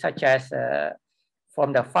industry, such as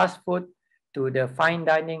from the fast food to the fine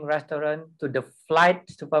dining restaurant to the flight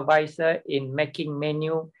supervisor in making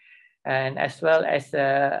menu, and as well as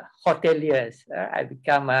hoteliers. I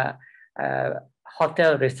become a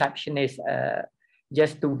hotel receptionist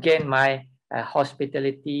just to gain my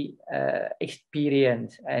hospitality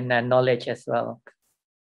experience and knowledge as well.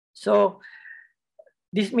 So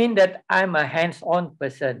this means that I'm a hands-on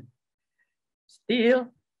person.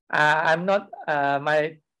 Still, I'm not,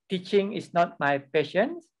 my teaching is not my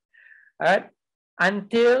passion.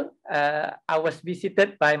 Until I was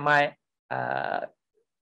visited by my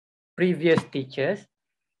previous teachers,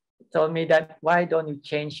 told me that, why don't you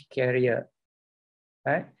change career?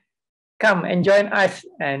 Right? Come and join us,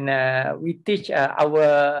 and we teach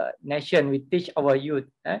our nation, we teach our youth,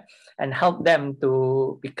 and help them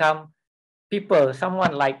to become people,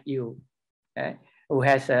 someone like you, who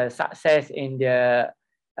has success in their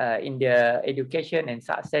education and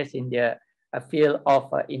success in their field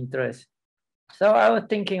of interest. So I was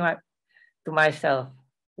thinking to myself,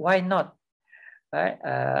 why not? Right?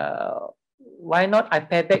 Why not I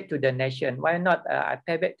pay back to the nation? Why not I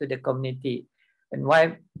pay back to the community? And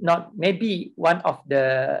why not maybe one of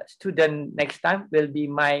the students next time will be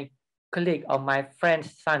my colleague or my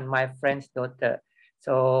friend's son, my friend's daughter.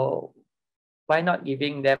 So why not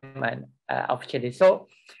giving them an opportunity? So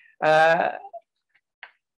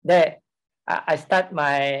there I start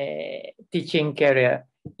my teaching career.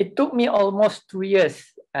 It took me almost 2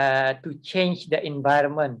 years to change the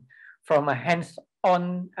environment from a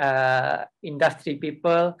hands-on industry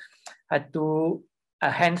people to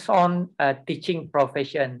a hands-on teaching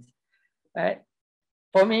professions.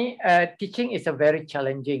 For me, teaching is a very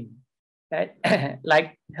challenging.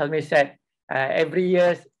 Like Helmi said, every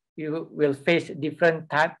year you will face different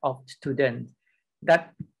type of students.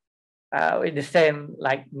 That is the same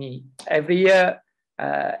like me. Every year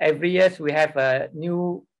we have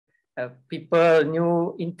new people,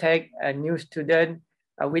 new intake, new student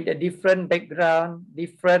with a different background,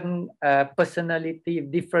 different personality,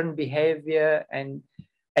 different behavior and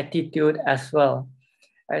attitude as well.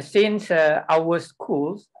 Since our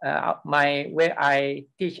schools, where I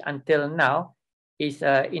teach until now is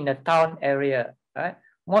in a town area.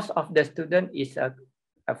 Most of the student is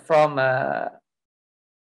from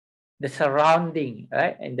the surrounding,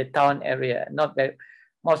 right, in the town area. Not that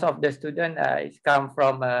most of the student is come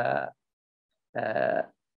from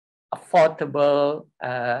affordable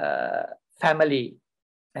family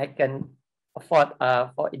that can afford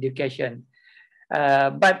for education.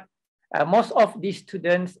 But most of these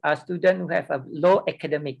students are students who have a low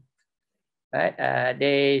academic. Right?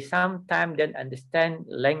 They sometimes don't understand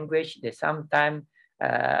language. They sometimes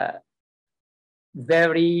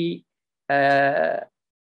very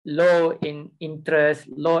low in interest,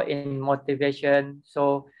 low in motivation.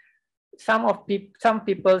 So some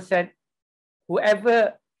people said,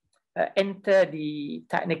 whoever enter the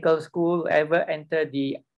technical school, whoever enter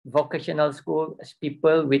the vocational school, is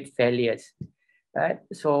people with failures. Right?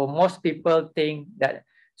 So most people think that.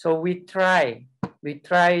 So we try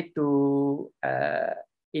to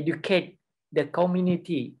educate the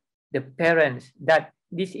community, the parents, that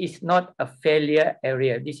this is not a failure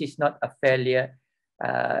area. This is not a failure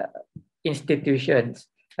institutions,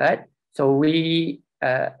 right? So we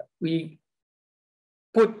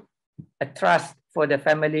put a trust for the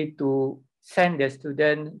family to send the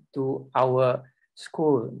student to our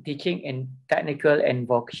school, teaching in technical and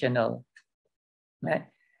vocational. Right?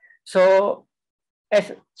 So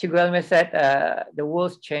as Chiguelme said, the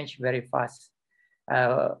world changed very fast.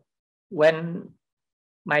 When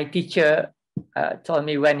my teacher told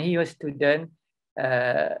me when he was a student,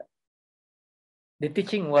 the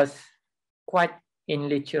teaching was quite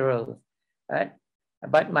illiteral. Right?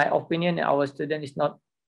 But my opinion, our student is not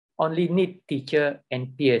only need teacher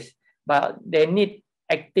and peers, but they need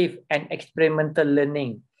active and experimental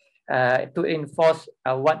learning to enforce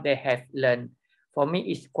what they have learned. For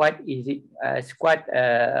me, it's quite easy. It's quite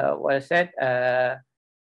an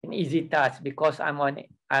easy task because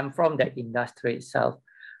I'm from the industry itself.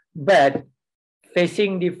 But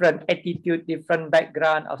facing different attitude, different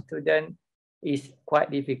background of student is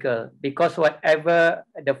quite difficult because whatever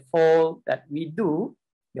the fault that we do,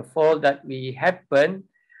 the fault that we happen,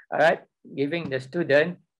 all right, giving the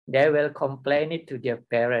student, they will complain it to their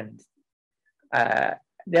parents.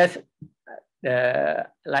 There's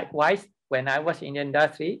likewise. When I was in the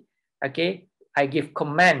industry, okay, I give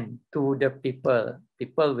command to the people.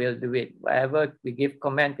 People will do it. Whatever we give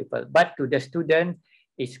command, people. But to the student,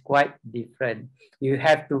 it's quite different. You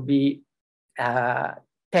have to be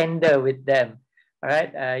tender with them. All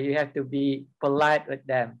right, you have to be polite with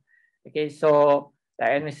them. Okay, so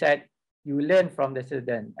like I said, you learn from the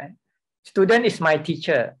student. Right? Student is my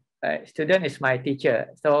teacher. Right? Student is my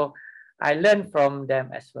teacher. So I learn from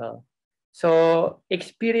them as well. So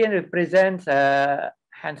experience represents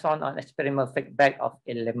hands-on on experimental feedback of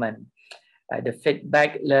element. The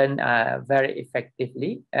feedback learned very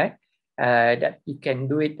effectively, that you can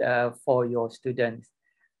do it for your students.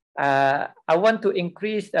 I want to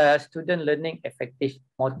increase student learning effective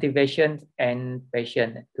motivation and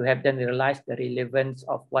passion to have them realize the relevance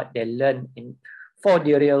of what they learn for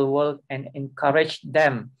the real world and encourage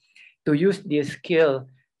them to use this skill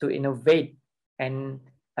to innovate and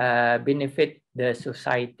benefit the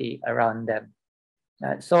society around them.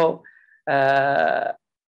 So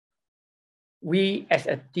we as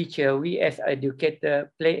a teacher, we as an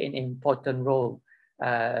educator play an important role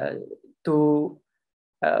to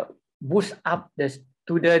boost up the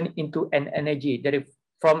student into an energy, that is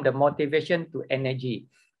from the motivation to energy,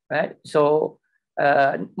 right? So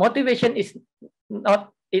motivation is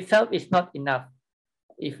not itself is not enough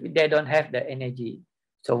if they don't have the energy.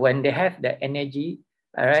 So when they have the energy,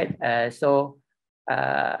 all right, so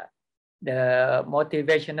the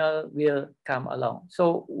motivational will come along.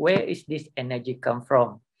 So where is this energy come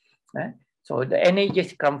from? So the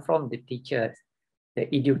energies come from the teachers,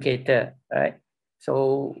 the educator, right?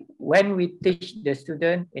 So when we teach the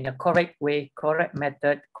student in a correct way, correct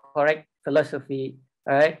method, correct philosophy,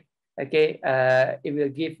 all right? Okay, it will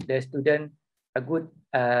give the student a good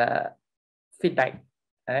feedback,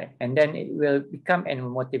 right? And then it will become a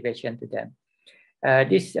motivation to them.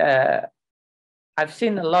 I've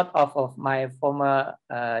seen a lot of my former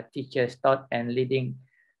teachers taught and leading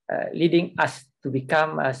us to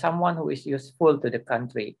become someone who is useful to the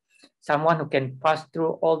country, someone who can pass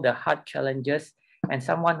through all the hard challenges, and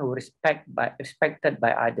someone who respected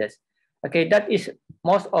by others. Okay, that is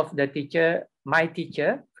most of the my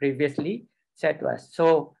teacher previously said to us.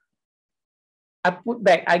 So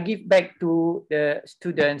I give back to the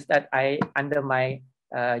students that under my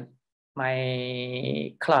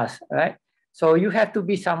my class, right? So you have to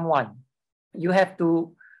be someone. You have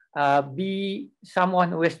to be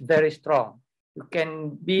someone who is very strong. You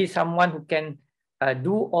can be someone who can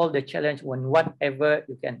do all the challenge when whatever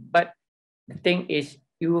you can. But the thing is,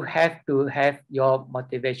 you have to have your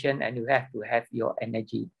motivation and you have to have your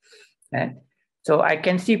energy. Right? So I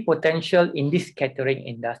can see potential in this catering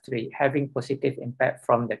industry having positive impact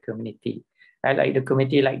from the community, right? Like the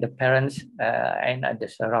community, like the parents and the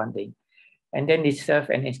surrounding. And then it serves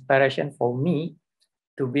an inspiration for me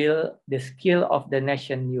to build the skill of the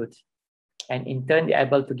nation youth. And in turn, they're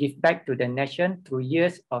able to give back to the nation through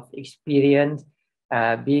years of experience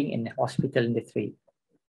being in the hospital industry.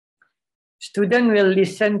 Students will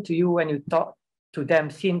listen to you when you talk to them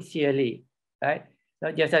sincerely, right?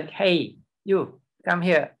 Not just like, hey, you come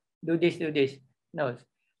here, do this, do this. No,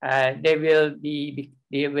 they will be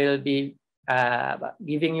giving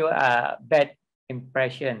you bad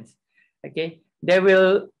impressions. Okay, they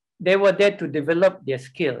were there to develop their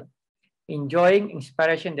skill, enjoying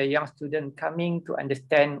inspiration. The young student coming to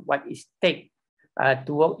understand what it takes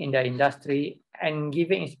to work in the industry, and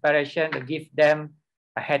giving inspiration to give them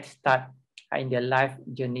a head start in their life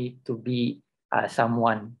journey to be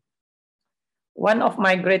someone. One of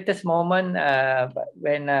my greatest moments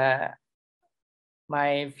when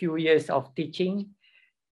my few years of teaching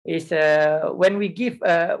is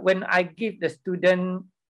when I give the student,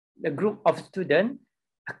 the group of students,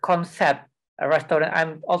 a concept, a restaurant.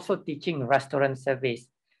 I'm also teaching restaurant service,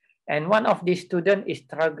 and one of these students is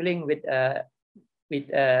struggling with the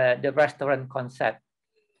restaurant concept.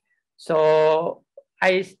 So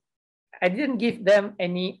I didn't give them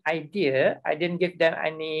any idea. I didn't give them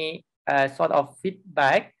any sort of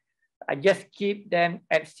feedback. I just keep them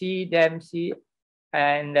and see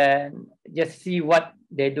and just see what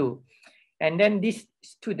they do. And then these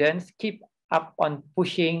students keep up on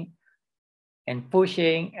pushing and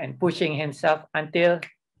pushing and pushing himself until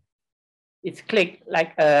it's clicked,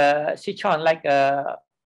 like a switch on, like a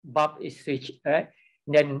bulb is switched, right?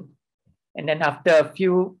 And then after a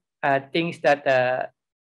few things that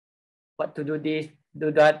what to do this,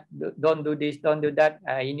 do that, don't do this, don't do that,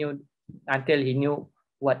 he knew until he knew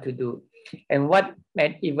what to do. And what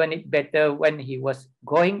made even it better, when he was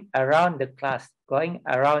going around the class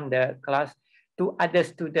to other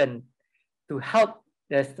students to help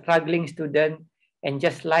the struggling student, and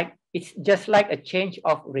it's just like a change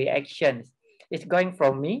of reactions. It's going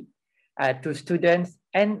from me to students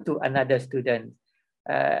and to another student.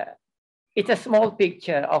 It's a small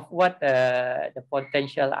picture of what the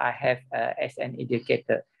potential I have as an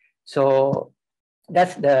educator. So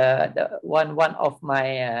that's the one of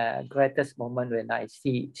my greatest moment when I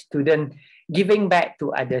see students giving back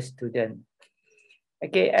to other students.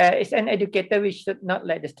 Okay, as an educator, we should not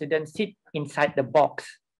let the students sit inside the box.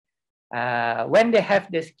 When they have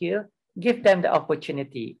the skill, give them the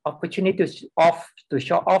opportunity to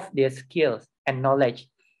show off their skills and knowledge,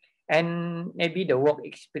 and maybe the work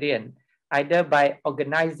experience, either by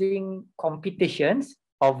organizing competitions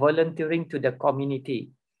or volunteering to the community.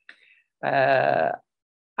 I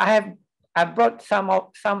brought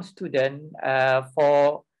some students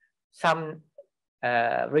for some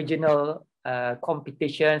regional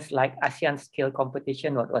competitions, like ASEAN skill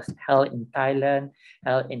competition, what was held in Thailand,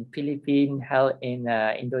 held in Philippines, held in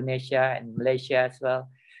Indonesia and Malaysia as well.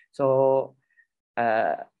 So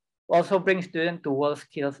also bring students to world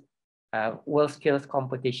skills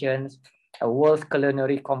competitions, world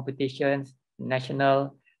culinary competitions,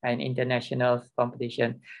 national and international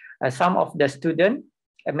competition. Some of the students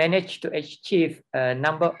managed to achieve a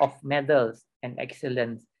number of medals and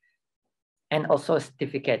excellence, and also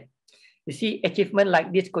certificate. You see, achievement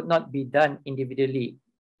like this could not be done individually,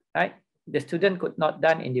 right? The student could not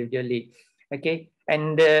done individually, okay?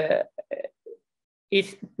 And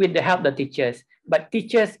it's with the help of the teachers, but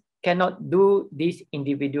teachers cannot do this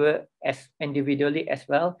individually as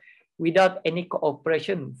well without any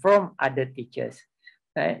cooperation from other teachers,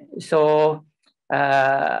 right? So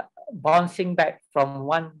bouncing back from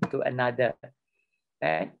one to another,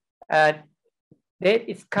 right? then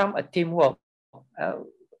it's come a teamwork.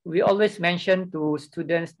 We always mention to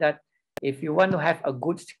students that if you want to have a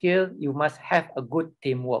good skill, you must have a good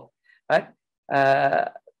teamwork, right?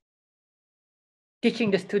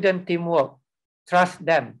 Teaching the student teamwork, trust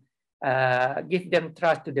them, give them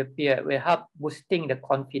trust to the peer will help boosting the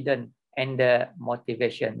confidence and the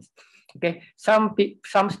motivations. Okay,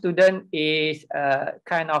 some student is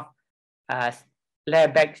kind of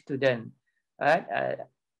layback student, right?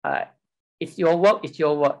 It's your work, it's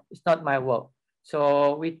not my work.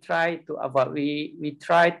 So we try to avoid, we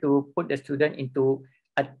try to put the student into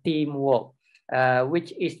a teamwork,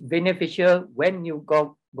 which is beneficial when you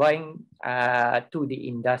going to the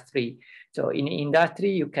industry. So in the industry,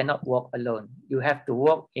 you cannot work alone. You have to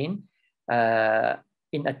work in a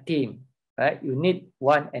team, right? You need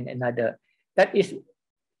one and another. That is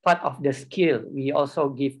part of the skill we also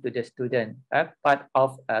give to the student, part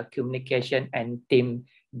of communication and team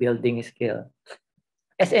building skill.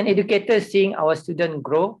 As an educator, seeing our students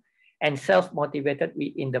grow and self-motivated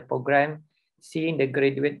in the program, seeing the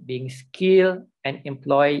graduate being skilled and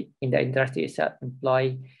employed in the industry itself,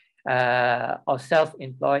 employed or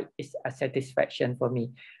self-employed is a satisfaction for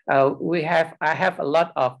me. I have a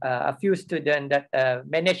lot of a few students that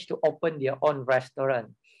managed to open their own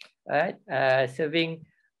restaurant, right? Serving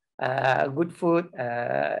good food,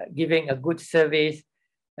 giving a good service,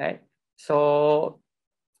 right? So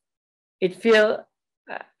it feels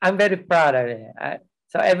I'm very proud of it.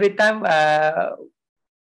 So every time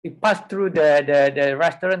we pass through the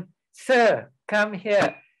restaurant, sir, come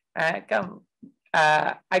here, come.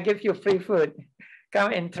 I give you free food.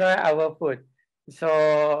 Come and try our food.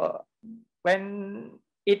 So when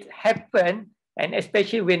it happens, and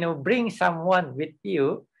especially when you bring someone with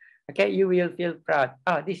you, okay, you will feel proud.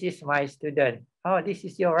 Oh, this is my student. Oh, this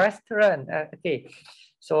is your restaurant. Okay,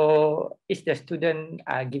 so it's the student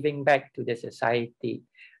giving back to the society.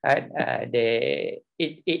 It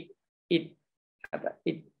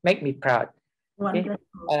make me proud. Okay.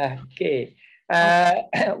 Okay.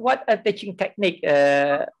 What a teaching technique?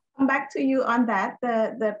 Come back to you on that.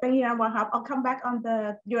 The Pengiran Wahab. I'll come back on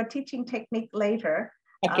your teaching technique later.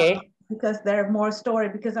 Okay. Because there are more story.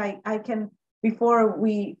 Because I can, before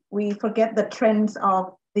we forget the trends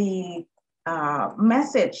of the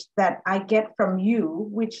message that I get from you,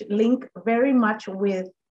 which link very much with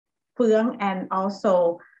Phuong and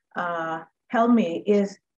also Helmi,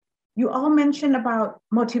 is you all mentioned about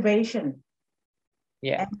motivation.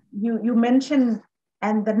 Yeah. And you mentioned,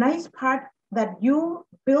 and the nice part that you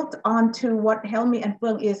built onto what Helmi and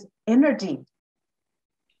Phuong is energy.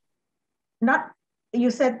 Not, you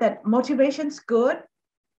said that motivation's good,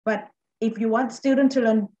 but if you want student to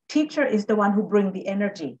learn, teacher is the one who bring the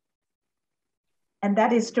energy. And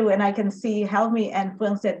that is true. And I can see Helmi and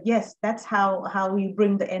Phuong said, yes, that's how we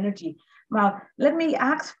bring the energy. Now, let me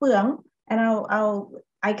ask Phuong, and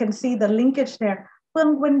I can see the linkage there.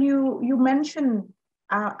 Phuong, when you mentioned,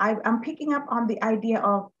 I'm picking up on the idea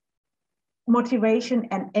of motivation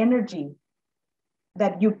and energy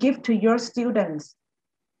that you give to your students.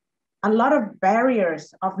 A lot of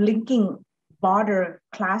barriers of linking border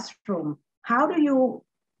classroom. How do you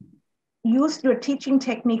use your teaching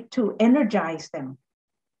technique to energize them?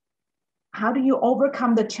 How do you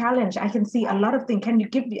overcome the challenge? I can see a lot of things. Can you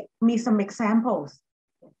give me some examples?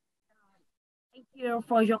 Thank you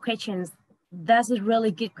for your questions. That's a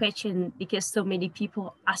really good question because so many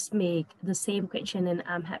people ask me the same question and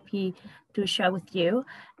I'm happy to share with you.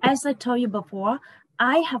 As I told you before,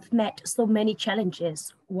 I have met so many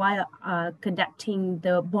challenges while conducting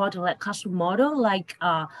the border classroom model, like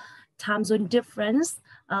time zone difference,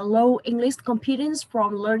 low English competence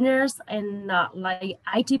from learners, and like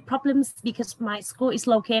IT problems because my school is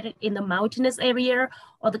located in the mountainous area,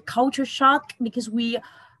 or the culture shock because we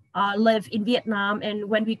live in Vietnam, and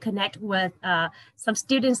when we connect with some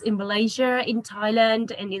students in Malaysia, in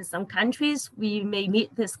Thailand, and in some countries, we may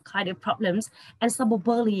meet this kind of problems. And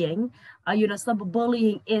cyberbullying,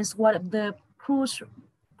 cyberbullying is one of the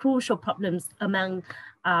crucial problems among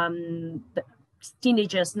the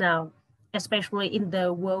teenagers now, especially in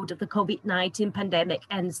the world of the COVID-19 pandemic.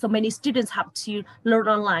 And so many students have to learn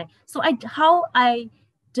online. So how I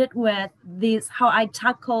deal with this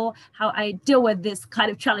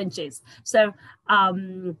kind of challenges. So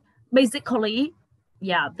basically,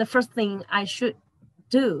 yeah, the first thing I should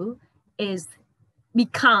do is be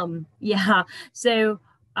calm. Yeah. So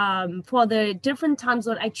for the different time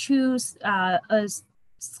zone, I choose a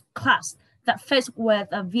class that fits with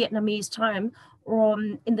a Vietnamese time, or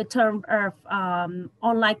in the term of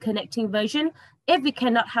online connecting version. If we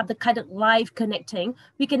cannot have the kind of live connecting,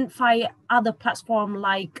 we can find other platform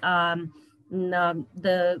like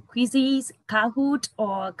the quizzes, Kahoot,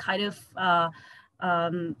 or kind of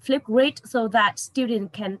flip grid, so that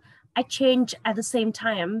students can exchange at the same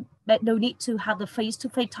time, but no need to have the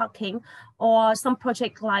face-to-face talking. Or some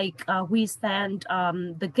project like we send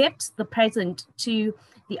the gifts, the present to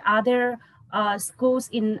the other schools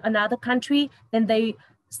in another country, then they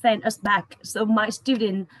send us back. So my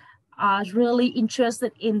students are really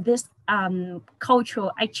interested in this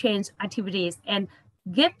cultural exchange activities and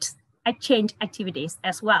gift exchange activities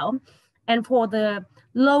as well. And for the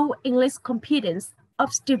low English competence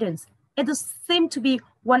of students, it seems to be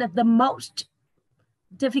one of the most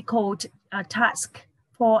difficult tasks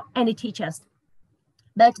for any teachers.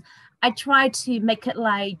 But I try to make it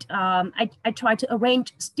like, I try to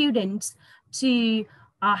arrange students to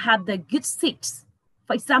have the good seats.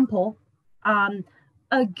 For example,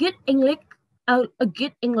 a good English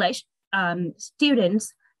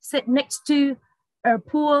students sit next to a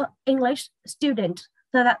poor English student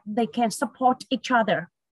so that they can support each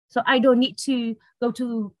other. So I don't need to go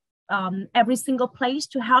to every single place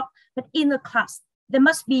to help, but in the class, there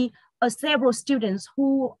must be several students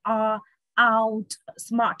who are out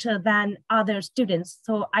smarter than other students.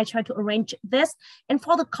 So I try to arrange this. And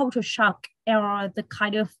for the culture shock or the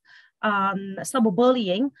kind of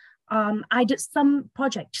cyberbullying, I did some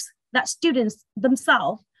projects that students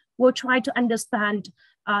themselves will try to understand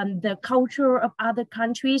the culture of other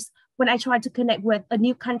countries. When I try to connect with a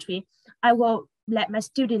new country, I will let my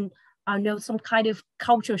students know some kind of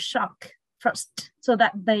culture shock first so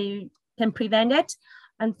that they can prevent it.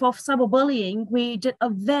 And for cyberbullying, we did a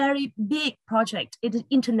very big project. It is an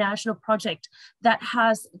international project that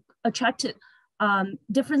has attracted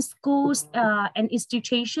different schools and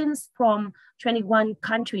institutions from 21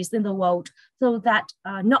 countries in the world, so that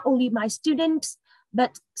not only my students,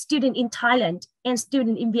 but students in Thailand and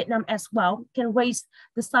students in Vietnam as well can raise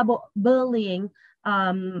the cyberbullying,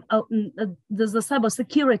 the cyber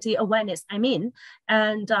security awareness, I mean.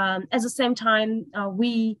 And at the same time,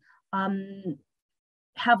 we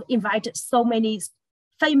have invited so many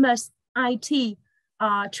famous IT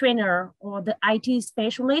trainer or the IT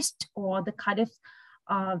specialist or the kind of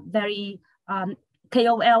very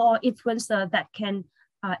KOL or influencer that can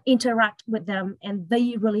interact with them, and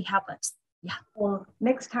they really help us. Yeah. Well,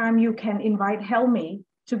 next time you can invite Helmi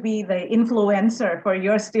to be the influencer for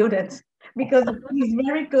your students, because he's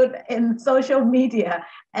very good in social media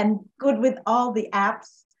and good with all the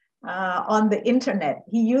apps on the internet.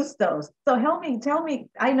 He used those. So Helmi, tell me,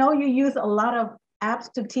 I know you use a lot of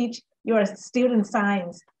apps to teach your student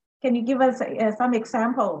science. Can you give us some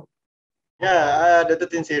example? Yeah, Dr.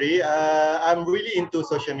 Tinsiri, I'm really into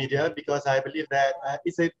social media because I believe that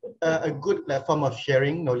it's a good platform of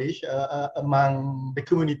sharing knowledge among the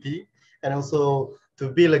community, and also to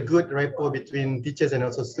build a good rapport between teachers and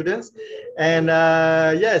also students. And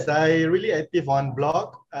yes, I really active on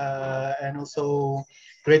blog and also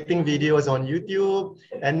creating videos on YouTube.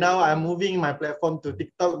 And now I'm moving my platform to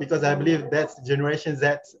TikTok because I believe that's Generation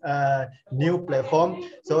Z's new platform.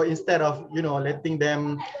 So instead of, letting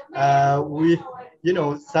them with,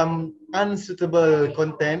 some unsuitable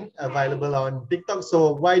content available on TikTok,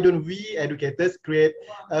 so why don't we educators create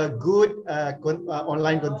a good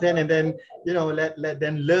online content, and then, let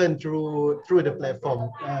them learn through the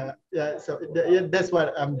platform. Yeah, so that's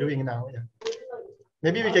what I'm doing now. Yeah.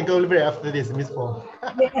 Maybe we can collaborate after this, Ms. Phuong.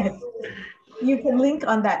 Yes, you can link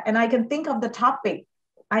on that. And I can think of the topic.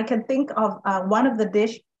 I can think of one of the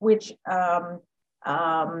dish which Pengiran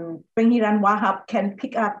Wahab can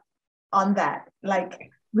pick up on that. Like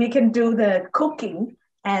we can do the cooking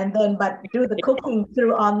and then, but do the cooking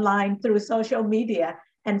through online, through social media.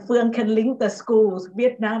 And Phuong can link the schools,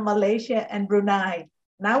 Vietnam, Malaysia, and Brunei.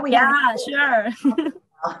 Now we have. Yeah, sure.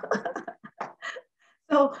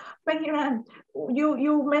 So, Pengiran,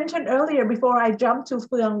 you mentioned earlier before I jumped to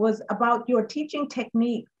Phuong was about your teaching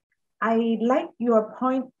technique. I like your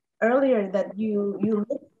point earlier that you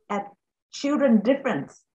look at children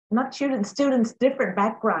difference, not children, students different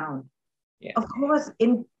background. Yeah. Of course,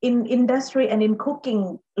 in industry and in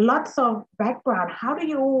cooking, lots of background. How do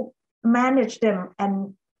you manage them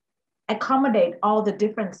and accommodate all the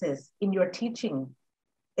differences in your teaching,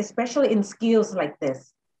 especially in skills like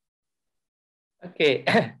this? Okay,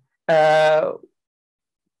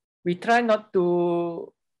 we try not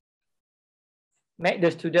to make the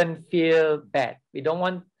student feel bad. We don't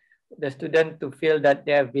want the student to feel that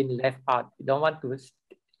they have been left out. We don't want to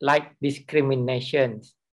like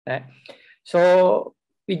discriminations. Right? So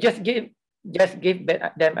we just give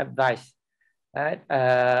them advice. Right?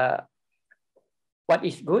 What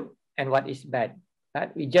is good and what is bad. Right?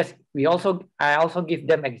 I also give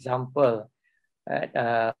them example.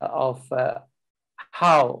 of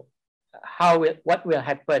what will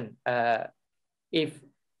happen if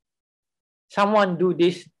someone do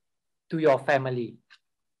this to your family.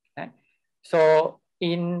 So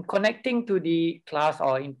in connecting to the class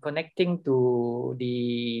or in connecting to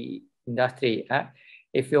the industry,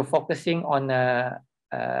 if you're focusing on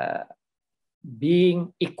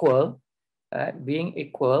being equal,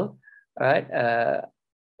 right?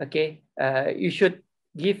 Okay, you should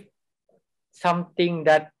give something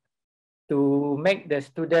that to make the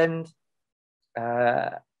students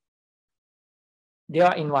they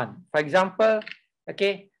are in one. For example,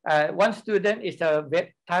 okay, one student is a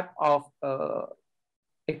type of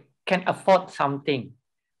can afford something.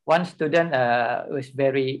 One student is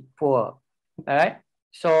very poor. All right,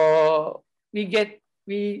 so we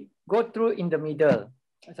go through in the middle.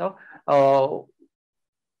 So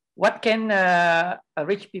what can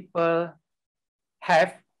rich people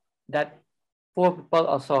have that poor people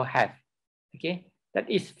also have? Okay, that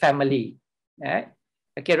is family. Right?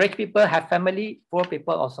 Okay, rich people have family, poor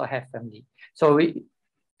people also have family. So we,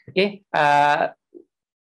 okay,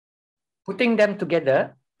 putting them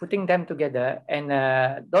together, and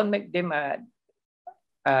don't make them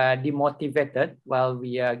demotivated while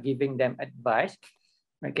we are giving them advice.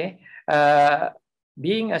 Okay,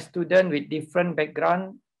 being a student with different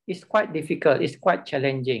background is quite difficult. It's quite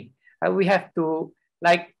challenging. We have to,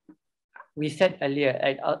 like we said earlier,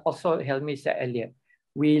 and also Helmi said earlier,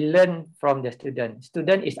 we learn from the student.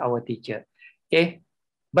 Student is our teacher. Okay,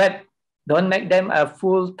 but don't make them a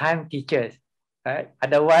full-time teachers. Right?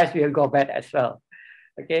 Otherwise, we'll go bad as well.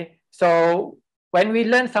 Okay, so when we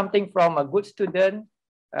learn something from a good student,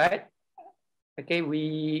 right? Okay,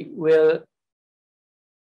 we will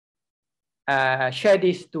share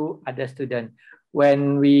this to other students.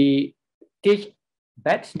 When we teach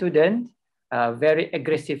bad students, very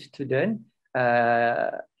aggressive student,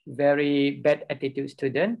 very bad attitude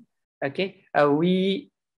student, okay,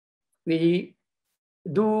 we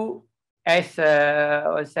do as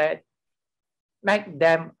was said, make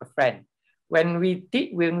them a friend. When we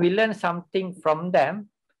learn something from them,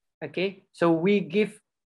 okay, so we give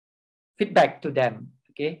feedback to them.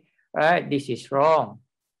 Okay, right, this is wrong.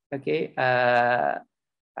 Okay,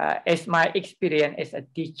 as my experience as a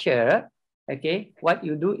teacher, okay, what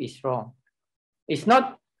you do is wrong. It's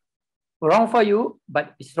not wrong for you,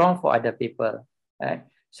 but it's wrong for other people. Right?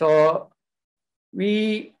 So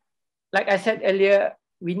we, like I said earlier,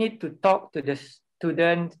 we need to talk to the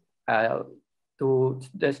student,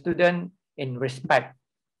 in respect.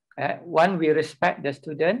 When we respect the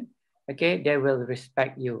student, okay, they will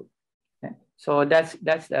respect you. So that's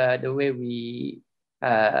the way we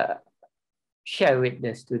share with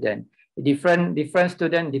the student. Different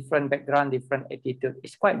student, different background, different attitude.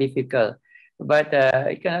 It's quite difficult, but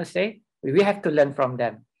I cannot say we have to learn from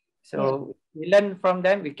them. So we learn from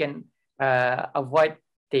them. We can avoid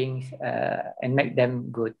things and make them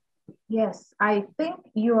good. Yes, I think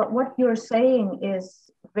what you're saying is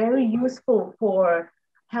very useful for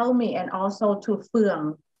Helmi and also to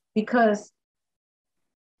Phuong, because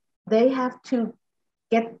they have to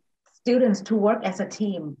get students to work as a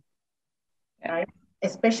team, right?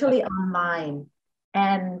 Especially online.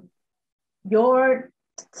 And your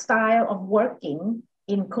style of working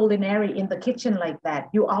in culinary, in the kitchen like that,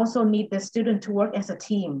 you also need the student to work as a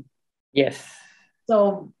team. Yes.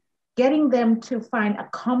 So getting them to find a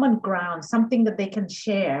common ground, something that they can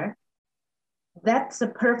share, that's a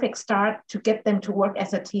perfect start to get them to work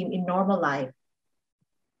as a team in normal life.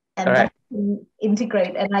 And then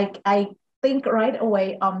integrate. And I think right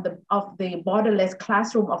away of the borderless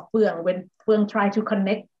classroom of Phuong, when Phuong tried to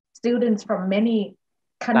connect students from many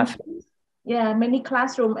countries, many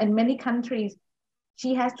classrooms and many countries,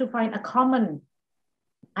 she has to find a common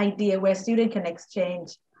idea where students can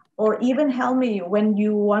exchange. Or even Helmi, when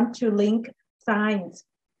you want to link science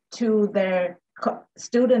to their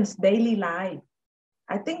students' daily life,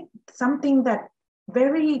 I think something that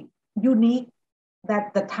very unique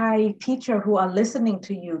that the Thai teacher who are listening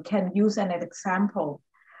to you can use as an example.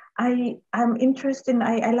 I'm interested,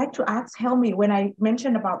 I like to ask Helmi, when I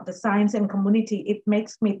mentioned about the science and community, it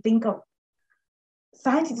makes me think of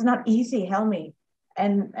science is not easy, Helmi.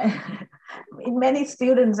 And many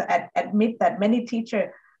students admit that, many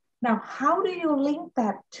teachers. Now, how do you link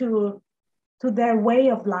that to their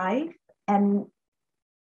way of life, and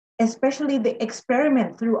especially the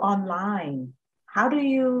experiment through online? How do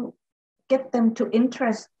you get them to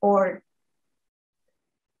interest or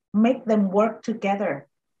make them work together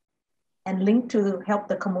and link to help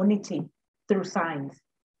the community through science?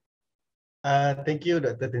 Thank you,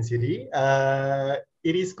 Dr. Tinsiri.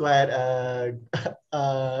 It is quite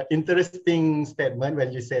an interesting statement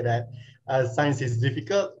when you say that science is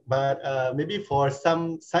difficult, but maybe for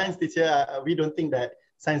some science teacher, we don't think that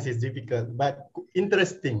science is difficult, but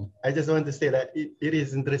interesting. I just want to say that it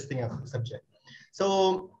is interesting subject.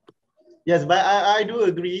 So yes, but I do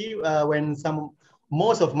agree when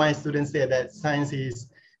most of my students say that science is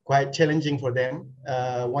quite challenging for them.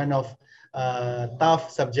 One of tough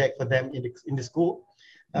subject for them in the school.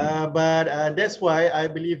 But that's why I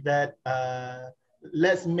believe that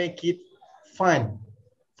let's make it fun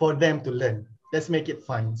for them to learn. Let's make it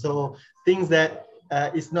fun. So things that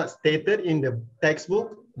is not stated in the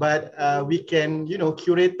textbook, but we can,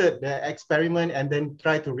 curate the experiment and then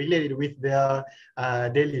try to relate it with their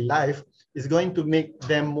daily life is going to make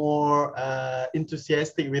them more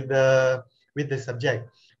enthusiastic with the subject.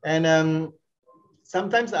 And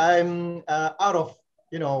sometimes I'm out of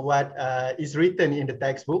what is written in the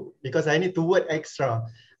textbook because I need to word extra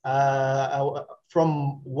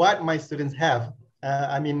from what my students have.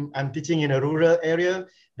 I mean, I'm teaching in a rural area.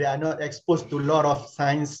 They are not exposed to a lot of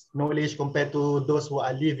science knowledge compared to those who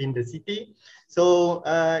live in the city. So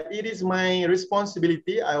it is my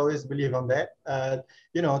responsibility. I always believe on that.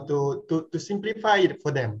 To simplify it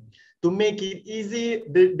for them, to make it easy,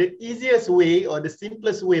 the easiest way or the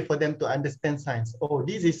simplest way for them to understand science. Oh,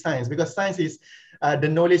 this is science, because science is the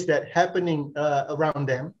knowledge that happening around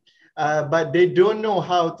them, but they don't know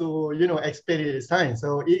how to, explain it as science.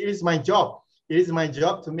 So it is my job. It is my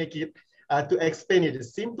job to make it, to explain it the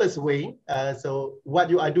simplest way. So what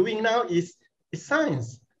you are doing now is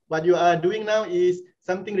science. What you are doing now is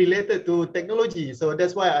something related to technology. So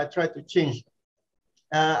that's why I try to change.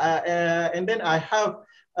 And then I have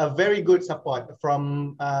a very good support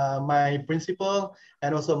from my principal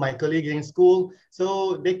and also my colleague in school.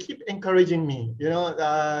 So they keep encouraging me,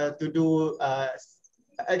 to do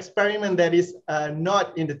experiment that is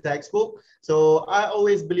not in the textbook. So I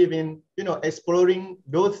always believe in, exploring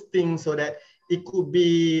those things so that it could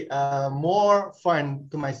be more fun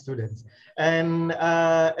to my students. And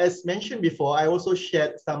as mentioned before, I also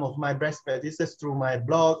shared some of my best practices through my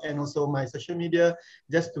blog and also my social media,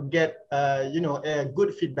 just to get, a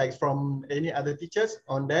good feedback from any other teachers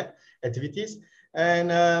on that activities.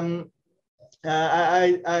 And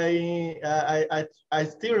I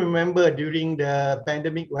still remember during the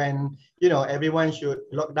pandemic when everyone should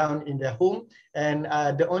lock down in their home, and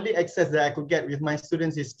the only access that I could get with my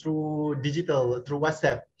students is through digital, through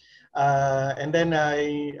WhatsApp. And then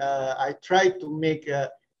I tried to make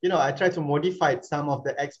I tried to modify some of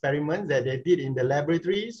the experiments that they did in the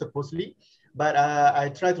laboratory supposedly, but I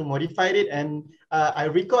tried to modify it, and I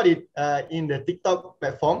record it in the TikTok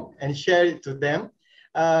platform and share it to them.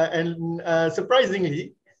 And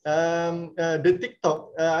surprisingly, the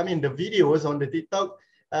TikTok, the videos on the TikTok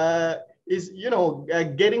is,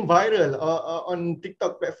 getting viral on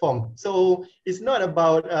TikTok platform. So it's not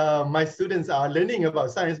about my students are learning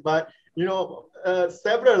about science, but,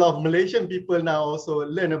 several of Malaysian people now also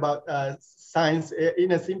learn about science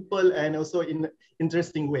in a simple and also in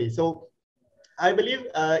interesting way. So I believe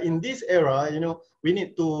in this era, we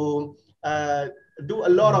need to do a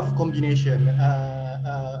lot of combination.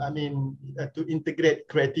 To integrate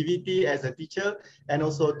creativity as a teacher, and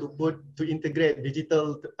also to integrate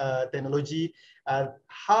digital technology.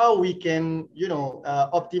 How we can,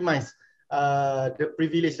 optimize the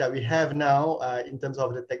privilege that we have now in terms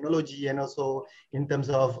of the technology, and also in terms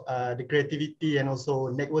of the creativity, and also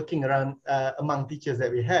networking around among teachers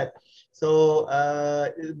that we had. So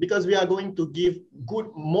because we are going to give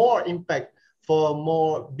more impact for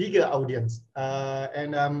more bigger audience.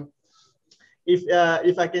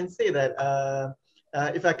 If I can say that,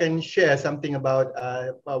 if I can share something about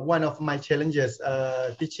one of my challenges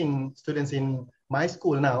teaching students in my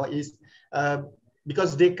school now is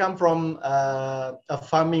because they come from a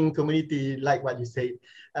farming community, like what you said,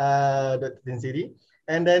 Dr. Tinsiri,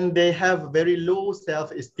 and then they have very low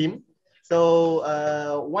self-esteem.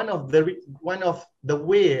 So one of the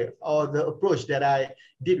way or the approach that I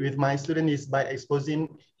did with my students is by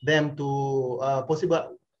exposing them to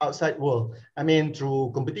possible outside world.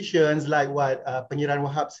 Through competitions like what Pengiran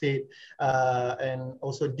Wahab said, and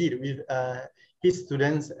also did with his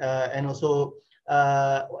students, and also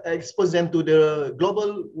expose them to the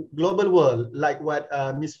global world, like what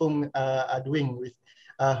Ms. Phuong are doing with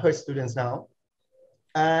her students now.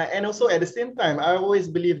 And also at the same time, I always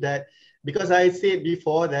believe that, because I said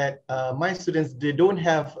before that my students, they don't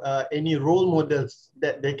have any role models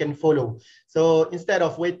that they can follow. So instead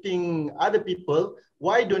of waiting other people,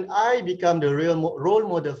 why don't I become the real role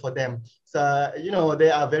model for them? So, you know, they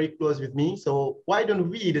are very close with me. So why don't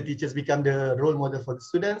we, the teachers, become the role model for the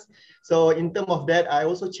students? So in terms of that, I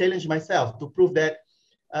also challenge myself to prove that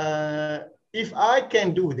if I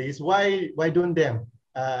can do this, why don't them?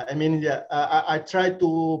 I mean, yeah, I try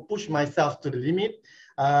to push myself to the limit.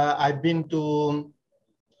 I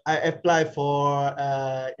applied for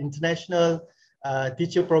international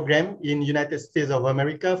teacher program in United States of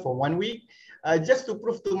America for 1 week, just to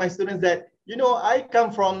prove to my students that, you know, I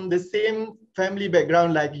come from the same family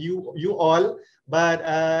background like you all, but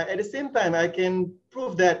at the same time, I can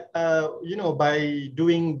prove that, you know, by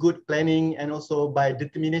doing good planning and also by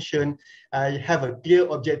determination, you have a clear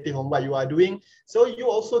objective on what you are doing. So you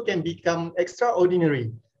also can become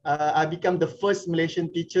extraordinary. I become the first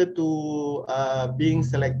Malaysian teacher to being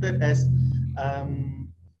selected as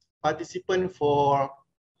participant for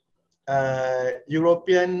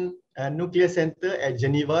European Nuclear Center at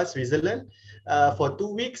Geneva, Switzerland for 2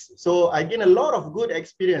 weeks. So I gained a lot of good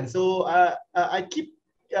experience. So I keep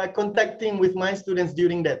contacting with my students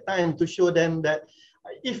during that time to show them that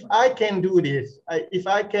if I can do this, if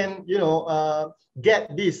I can, you know,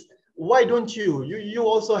 get this, why don't you? You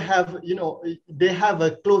also have, you know, they have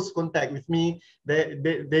a close contact with me.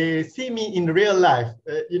 They see me in real life,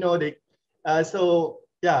 you know, so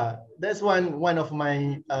yeah, that's one of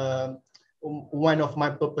my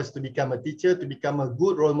purpose to become a teacher, to become a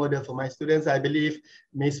good role model for my students. I believe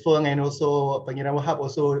Ms. Phuong and also Pengiran Wahab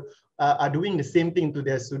also are doing the same thing to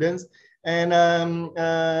their students. And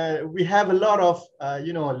we have a lot of,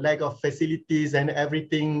 you know, lack of facilities and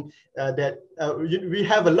everything we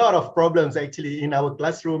have a lot of problems actually in our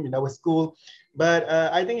classroom, in our school. But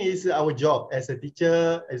I think it's our job as a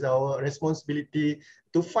teacher, it's our responsibility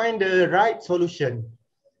to find the right solution.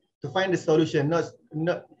 It's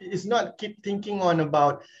not keep thinking on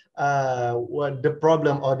about what the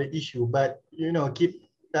problem or the issue, but, you know, keep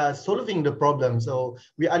solving the problem. So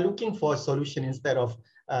we are looking for a solution instead of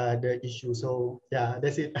the issue. So yeah,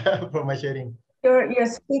 that's it for my sharing. You're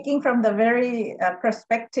speaking from the very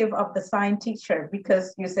perspective of the science teacher,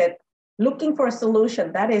 because you said looking for a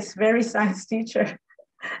solution. That is very science teacher,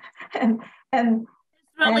 and it's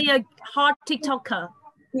really a hot TikToker.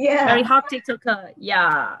 Yeah, very hot TikToker.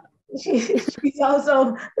 Yeah. She's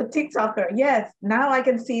also a TikToker. Yes, now I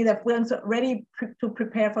can see that Phuong's ready to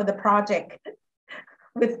prepare for the project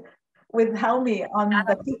with Helmi on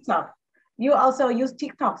the TikTok. You also use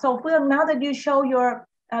TikTok. So Phuong, now that you show your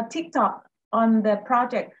TikTok on the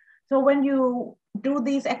project, so when you do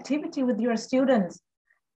these activity with your students,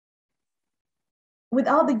 with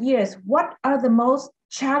all the years, what are the most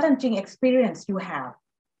challenging experience you have?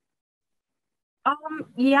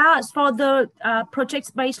 Yes, for the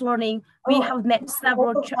project-based learning, we have met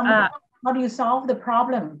several. How do you solve the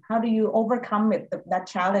problem? How do you overcome it, that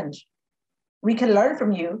challenge? We can learn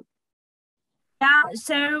from you. Yeah,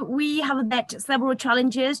 so we have met several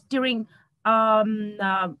challenges during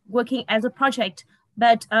working as a project,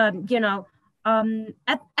 but you know,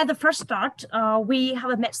 at the first start, we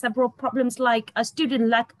have met several problems like a student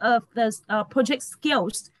lack of the project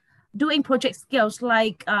skills. Doing project skills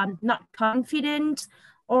like not confident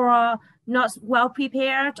or not well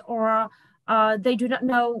prepared, or they do not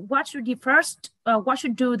know what should do first, what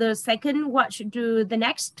should do the second, what should do the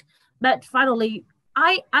next. But finally,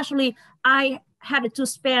 I had to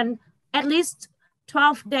spend at least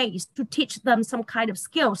 12 days to teach them some kind of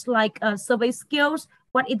skills like survey skills.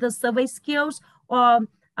 What is the survey skills? Or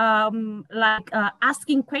like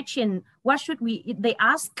asking question, what should they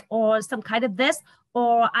ask, or some kind of this.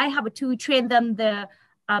 Or I have to train them the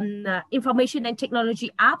information and technology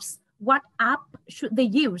apps. What app should they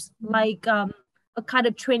use? Like a kind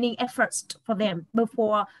of training efforts for them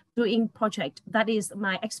before doing project. That is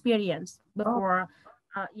my experience before.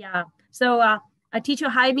 Yeah. So teacher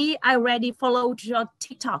Jaime, I already followed your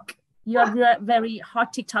TikTok. You're a very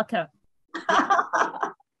hot TikToker.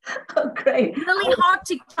 Oh, great. Really hot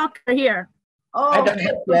TikToker here. Oh, I don't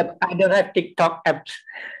have TikTok apps.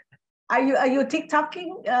 Are you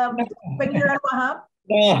TikToking Pengiran Wahab?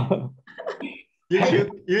 No.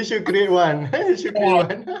 You should create one. You should create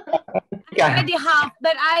one. I already have,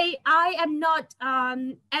 but I am not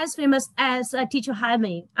as famous as teacher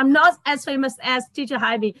Jaime. I'm not as famous as teacher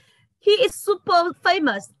Jaime. He is super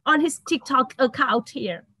famous on his TikTok account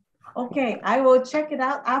here. Okay, I will check it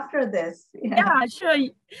out after this. Yeah, sure.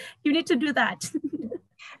 You need to do that.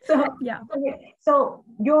 So yeah. Okay. So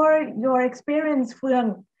your experience,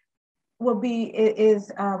 Phuong,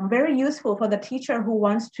 is very useful for the teacher who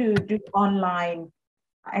wants to do online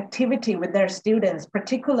activity with their students,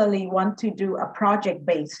 particularly want to do a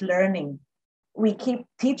project-based learning. we keep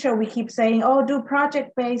saying, oh, do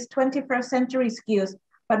project-based 21st century skills,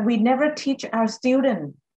 but we never teach our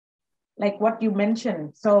students, like what you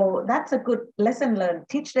mentioned. So that's a good lesson learned.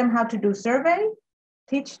 Teach them how to do survey,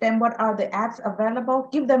 teach them what are the apps available,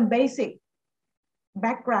 give them basic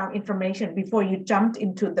background information before you jump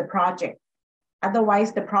into the project.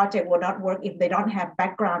 Otherwise, the project will not work if they don't have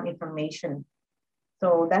background information.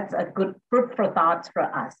 So that's a good food for thought for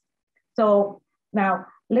us. So now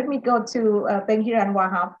let me go to Pengiran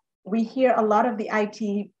Wahab. We hear a lot of the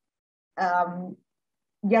IT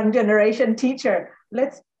young generation teacher.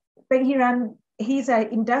 Pengiran, he's an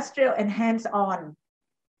industrial and hands-on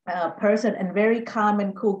person and very calm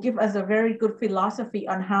and cool. Give us a very good philosophy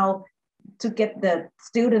on how to get the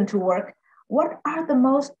student to work. What are the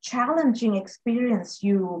most challenging experience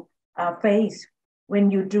you face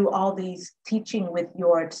when you do all these teaching with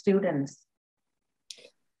your students?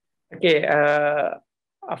 Okay,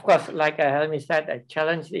 of course, like Helmi said, a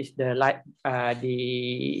challenge is the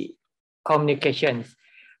communications.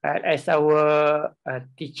 As our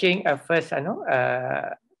teaching first,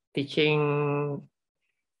 teaching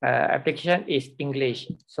application is English.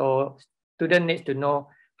 So student needs to know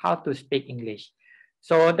how to speak English.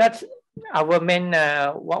 So that's our main,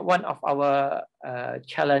 one of our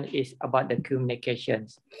challenge is about the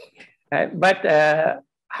communications. But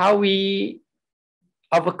how we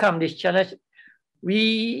overcome this challenge,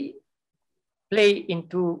 we play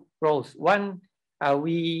into roles. One,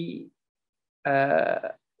 we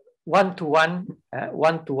one-to-one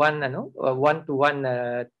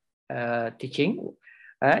teaching,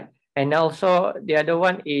 and also the other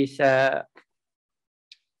one is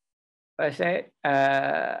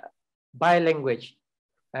bilanguage,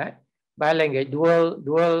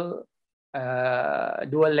 dual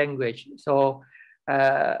language. So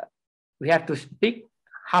we have to speak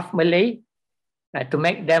half Malay to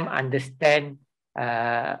make them understand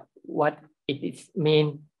what it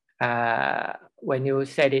means when you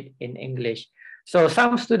said it in English. So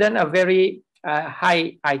some students are very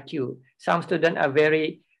high IQ. Some students are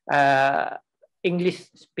very English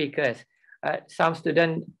speakers. Some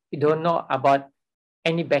students don't know about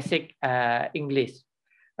any basic English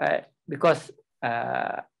because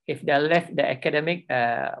if they left the academic,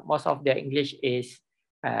 most of their English is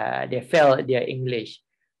they fail their English.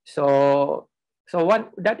 So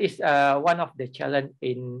that is one of the challenge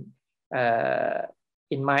in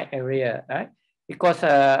my area, right? Because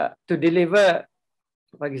to deliver,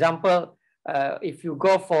 for example, if you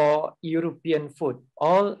go for European food,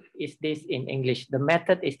 all is this in English. The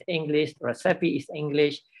method is English, the recipe is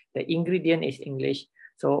English, the ingredient is English.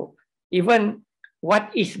 So even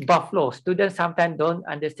what is buffalo, students sometimes don't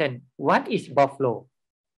understand what is buffalo.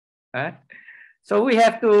 So we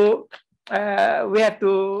have to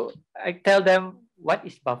tell them what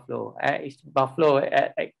is buffalo. Buffalo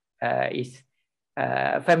is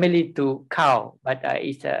family to cow, but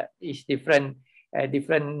it's different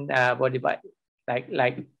body part.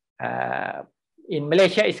 Like in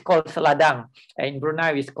Malaysia it's called seladang, in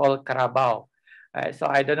Brunei it's called karabau. So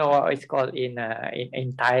I don't know what it's called in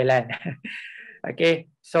Thailand. Okay,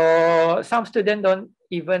 so some students don't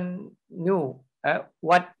even know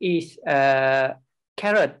what is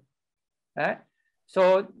carrot.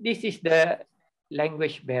 So this is the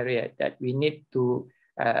language barrier that we need to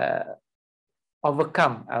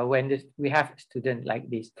overcome when we have students like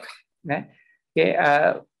this. Okay,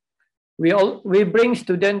 we bring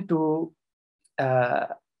students to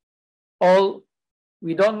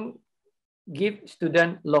we don't give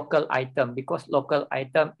student local item because local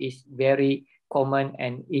item is very common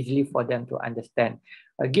and easily for them to understand.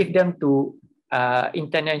 Give them to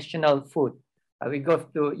international food. We go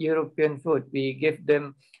to European food. We give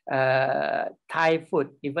them Thai food,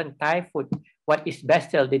 even Thai food. What is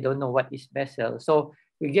basil? They don't know what is basil. So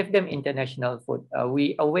we give them international food.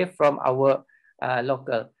 We away from our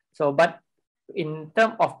local. So, but in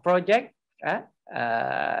terms of project,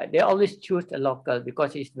 they always choose a local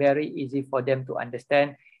because it's very easy for them to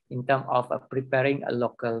understand in terms of preparing a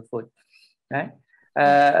local food. Right?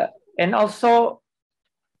 And also,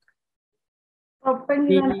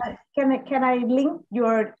 can I link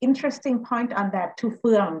your interesting point on that to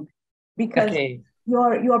Phuong? Because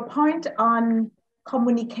your point on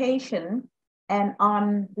communication and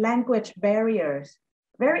on language barriers,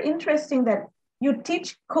 very interesting that you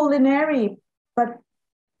teach culinary, but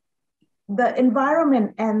the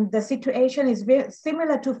environment and the situation is very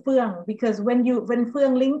similar to Phuong, because when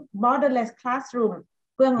Phuong link borderless classroom,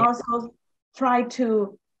 Phuong also try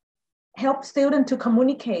to help students to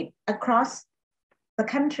communicate across the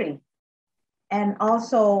country, and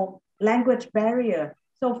also language barrier.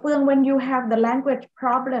 So Phuong, when you have the language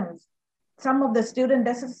problems, some of the student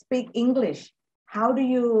doesn't speak English. How do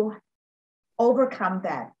you overcome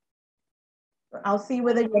that? I'll see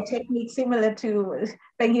whether your technique similar to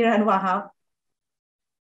Pengiran Wahab.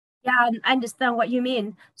 Yeah, I understand what you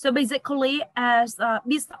mean. So basically, as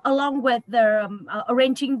along with the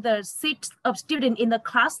arranging the seats of students in the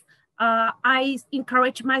class, I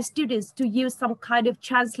encourage my students to use some kind of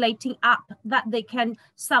translating app that they can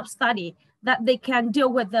self-study, that they can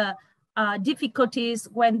deal with the difficulties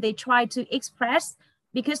when they try to express,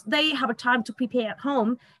 because they have a time to prepare at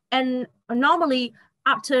home. And normally,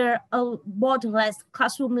 after a borderless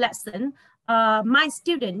classroom lesson, my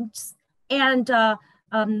students and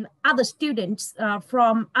other students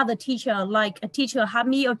from other teacher, like a teacher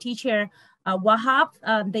Hami or teacher Wahab,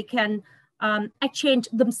 they can exchange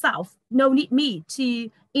themselves. No need me to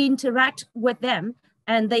interact with them,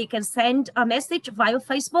 and they can send a message via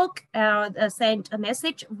Facebook, send a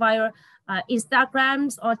message via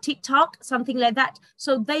Instagrams or TikTok, something like that.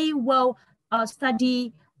 So they will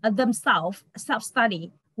study themselves,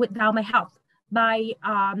 self-study without my help. By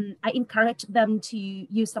I encourage them to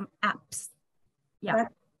use some apps. Yeah,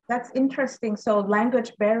 that's interesting. So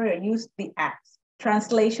language barrier used the apps,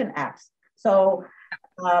 translation apps. So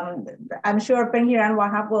I'm sure Pengiran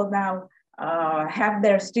Wahab will now have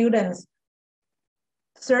their students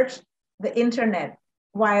search the internet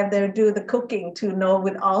while they do the cooking to know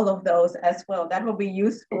with all of those as well. That will be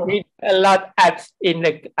useful. A lot of apps in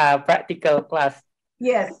the practical class.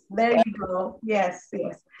 Yes, there you go. Yes,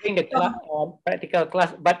 yes. During the class, practical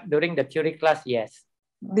class, but during the theory class, yes.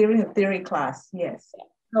 During the theory class, yes.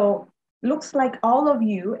 So looks like all of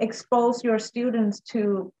you expose your students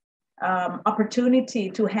to opportunity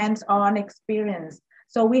to hands-on experience.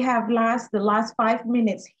 So we have the last 5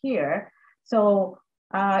 minutes here. So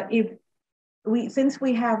since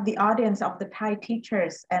we have the audience of the Thai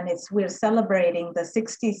teachers, and we're celebrating the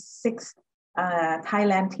 66th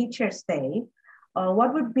Thailand Teachers Day,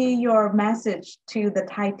 what would be your message to the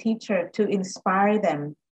Thai teacher to inspire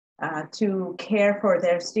them to care for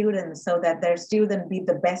their students so that their students be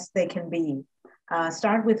the best they can be?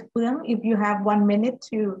 Start with Phuong, if you have 1 minute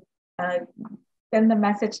to send the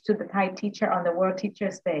message to the Thai teacher on the World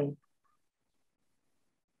Teachers Day.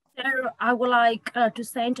 So I would like to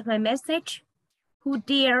send my message: who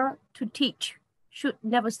dare to teach should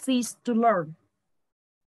never cease to learn.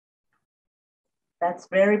 That's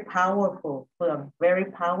very powerful, Phuong, very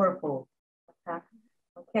powerful.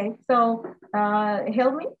 Okay, so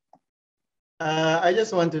Helmi? I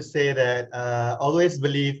just want to say that always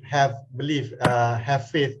have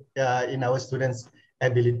faith in our students'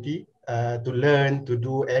 ability to learn, to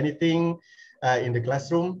do anything in the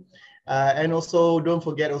classroom. And also don't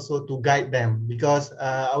forget also to guide them, because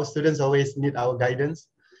our students always need our guidance.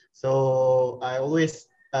 So I always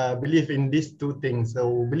believe in these two things.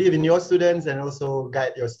 So believe in your students and also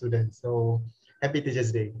guide your students. So happy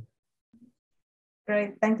Teachers Day.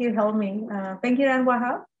 Great, thank you, Helmi. Pengiran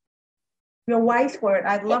Wahab, your wise word.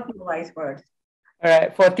 I love your wise word. All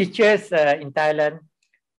right, for teachers in Thailand,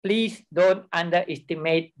 please don't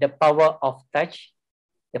underestimate the power of touch,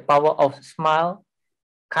 the power of smile,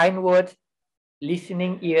 kind words,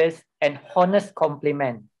 listening ears, and honest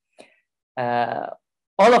compliment.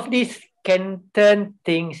 All of this can turn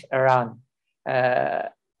things around.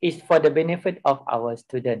 It's for the benefit of our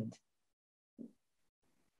students.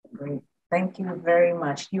 Great. Thank you very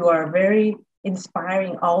much. You are very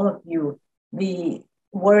inspiring, all of you. The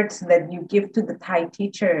words that you give to the Thai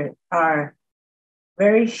teacher are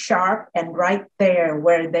very sharp and right there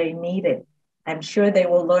where they need it. I'm sure they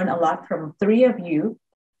will learn a lot from 3 of you,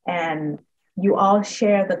 and you all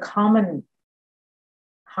share the common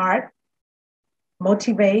heart,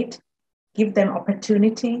 motivate, give them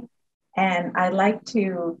opportunity. And I like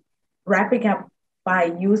to wrapping up by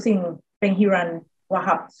using Pengiran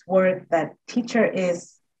Wahab's word that teacher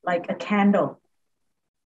is like a candle.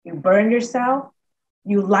 You burn yourself,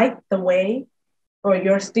 you light the way for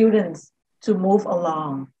your students to move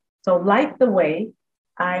along. So light the way.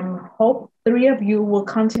 I hope 3 of you will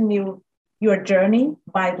continue your journey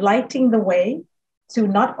by lighting the way to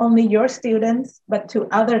not only your students, but to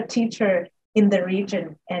other teachers in the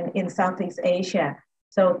region and in Southeast Asia.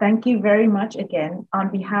 So thank you very much again on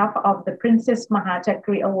behalf of the Princess Maha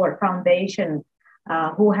Chakri Award Foundation,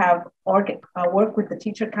 who have worked with the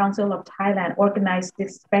Teacher Council of Thailand, organized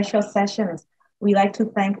these special sessions. We like to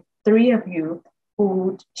thank 3 of you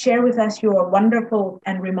who share with us your wonderful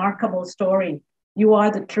and remarkable story. You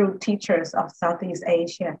are the true teachers of Southeast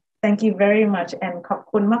Asia. Thank you very much, and ขอบ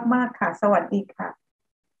คุณมากๆค่ะ สวัสดีค่ะ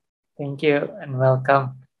Thank you and welcome.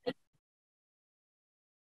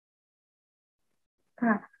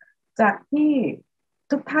 ค่ะจากที่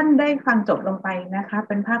ทุกท่านได้ฟังจบลงไปนะคะเ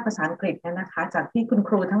ป็นภาคภาษาอังกฤษนะคะจากที่คุณค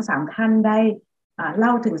รูทั้ง3ท่านได้เล่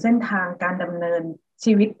าถึงเส้นทางการดำเนิน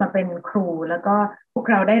ชีวิตมาเป็นครูแล้วก็พวก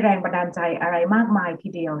เราได้แรงบันดาลใจอะไรมากมายที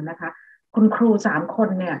เดียวนะคะคุณครู3คน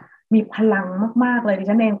เนี่ยมีพลังมากๆเลยดิ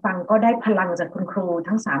ฉันเองฟังก็ได้พลังจากคุณครู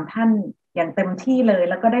ทั้ง3ท่านอย่างเต็มที่เลย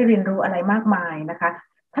แล้วก็ได้เรียนรู้อะไรมากมายนะคะ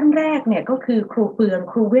ท่านแรกเนี่ยก็คือครูเฟือง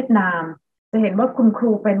ครูเวียดนามจะเห็นว่าคุณค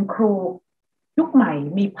รูเป็นครูยุคใหม่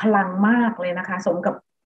มีพลังมากเลยนะคะสมกับ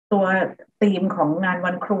ตัวธีมของงาน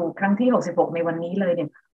วันครูครั้งที่66ในวันนี้เลยเนี่ย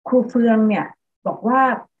ครูเฟืองเนี่ยบอกว่า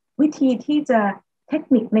วิธีที่จะเทค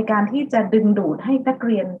นิคในการที่จะดึงดูดให้นักเ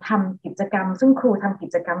รียนทำกิจกรรมซึ่งครูทำกิ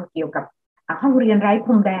จกรรมเกี่ยวกับห้องเรียนไร้พ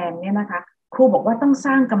รมแดนเนี่ยนะคะครูบอกว่าต้องส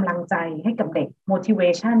ร้างกำลังใจให้กับเด็ก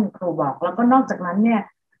motivation ครูบอกแล้วก็นอกจากนั้นเนี่ย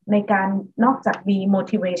ในการนอกจากมี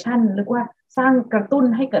motivation หรือว่าสร้างกระตุ้น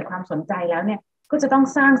ให้เกิดความสนใจแล้วเนี่ยก็จะต้อง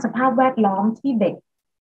สร้างสภาพแวดล้อมที่เด็ก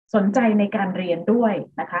สนใจในการเรียนด้วย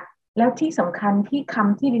นะคะแล้วที่สำคัญที่ค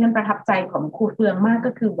ำที่ดิฉันประทับใจของครูเฟืองมาก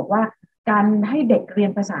ก็คือบอกว่าการให้เด็กเรีย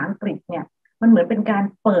นภาษาอังกฤษเนี่ยมันเหมือนเป็นการ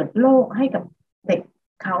เปิดโลกให้กับเด็ก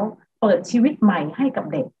เขาเปิดชีวิตใหม่ให้กับ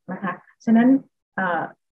เด็กนะคะฉะนั้น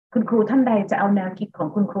คุณครูท่านใดจะเอาแนวคิดของ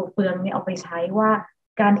คุณครูเฟืองเนี่ยเอาไปใช้ว่า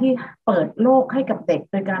การที่เปิดโลกให้กับเด็ก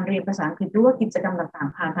โดยการเรียนภาษาอังกฤษหรือว่ากิจกรรมต่าง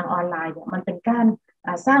ๆผ่านทางออนไลน์เนี่ยมันเป็นการ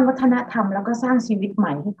สร้างวัฒนธรรมแล้วก็สร้างชีวิตให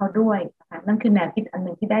ม่ให้เขาด้วยนะคะนั่นคือแนวคิดอันห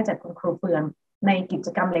นึ่งที่ได้จากคุณครูเฟืองในกิจ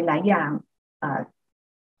กรรมหลายๆอย่าง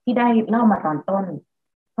ที่ได้เล่ามาตอนต้น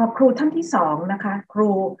พอครูท่านที่2นะคะครู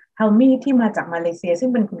เฮลมี่ที่มาจากมาเลเซียซึ่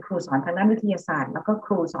งเป็นคุณครูสอนทางด้านวิทยาศาสตร์แล้วก็ค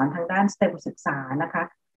รูสอนทางด้าน STEM ศึกษานะคะ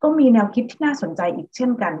ก็มีแนวคิดที่น่าสนใจอีกเช่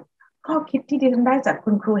นกันข้อคิดที่ดิฉันได้จาก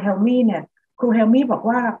คุณครูเฮลมี่เนี่ยครูเฮลมี่บอก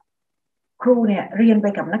ว่าครูเนี่ยเรียนไป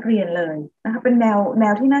กับนักเรียนเลยนะคะเป็นแน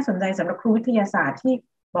วที่น่าสนใจสำหรับครูวิทยาศาสตร์ที่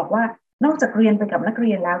บอกว่านอกจากเรียนไปกับนักเ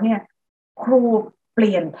รียนแล้วเนี่ยครูเป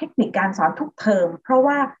ลี่ยนเทคนิคการสอนทุกเทอมเพราะ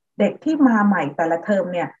ว่าเด็กที่มาใหม่แต่ละเทอม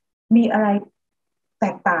เนี่ยมีอะไรแต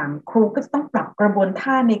กต่างครูก็จะต้องปรับกระบวน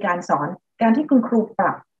ท่าในการสอนการที่คุณครูป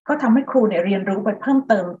รับก็ทำให้ครูเนี่ยเรียนรู้ไปเพิ่ม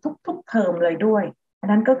เติมทุกเทอมเลยด้วยอัน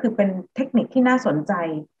นั้นก็คือเป็นเทคนิคที่น่าสนใจ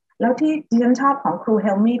แล้วที่ดิฉันชอบของครูเฮ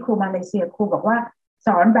ลมี่ครูมาเลเซียครูบอกว่าส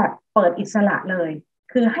อนแบบเปิดอิสระเลย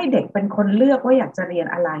คือให้เด็กเป็นคนเลือกว่าอยากจะเรียน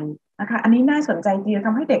อะไรนะคะอันนี้น่าสนใจดีท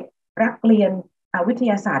ำให้เด็กรักเรียนวิท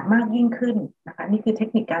ยาศาสตร์มากยิ่งขึ้นนะคะนี่คือเทค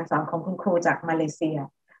นิคการสอนของคุณครูจากมาเลเซีย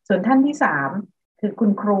ส่วนท่านที่3คือคุ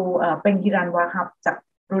ณครูเป็นฮิรันวาฮับจาก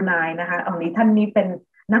บรูไนนะคะอันนี้ท่านนี้เป็น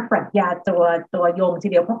นักปรัชญาตัวโยงที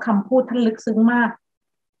เดียวเพราะคำพูดท่านลึกซึ้งมาก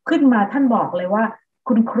ขึ้นมาท่านบอกเลยว่า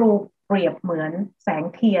คุณครูเปรียบเหมือนแสง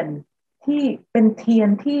เทียนที่เป็นเทียน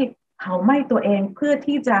ที่เผาไหม้ตัวเองเพื่อ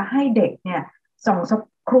ที่จะให้เด็กเนี่ยส่อง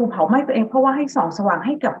ครูเผาไหม้ตัวเองเพราะว่าให้ส่องสว่างใ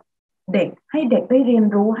ห้กับเด็กให้เด็กได้เรียน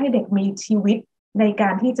รู้ให้เด็กมีชีวิตในกา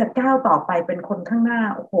รที่จะก้าวต่อไปเป็นคนข้างหน้า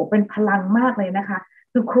โอ้โหเป็นพลังมากเลยนะคะ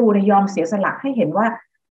คือครูเนี่ยยอมเสียสละให้เห็นว่า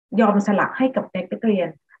ยอมสละให้กับเด็กนักเรียน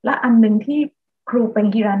และอันนึงที่ครูเป็ง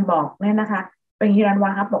ฮิรันบอกเนี่ยนะคะเป็งฮิรันวา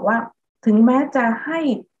ฮับบอกว่าถึงแม้จะให้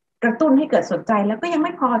กระตุ้นให้เกิดสนใจแล้วก็ยังไ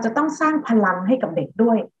ม่พอจะต้องสร้างพลังให้กับเด็กด้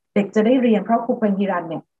วยเด็กจะได้เรียนเพราะครูเป็งฮิรัน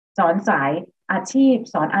เนี่ยสอนสายอาชีพ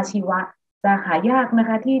สอนอาชีวะจะหายากนะค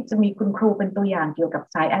ะที่จะมีคุณครูเป็นตัวอย่างเกี่ยวกับ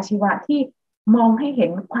สายอาชีวะที่มองให้เห็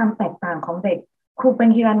นความแตกต่างของเด็กครูเป็ง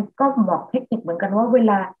ฮิรันก็บอกเทคนิคเหมือนกันว่าเว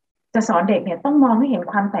ลาจะสอนเด็กเนี่ยต้องมองให้เห็น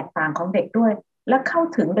ความแตกต่างของเด็กด้วยและเข้า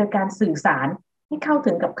ถึงโดยการสื่อสารให้เข้า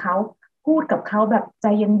ถึงกับเขาพูดกับเขาแบบใจ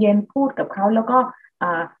เย็นๆพูดกับเขาแล้วก็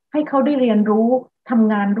ให้เขาได้เรียนรู้ท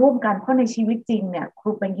ำงานร่วมกันเพราะในชีวิตจริงเนี่ยครู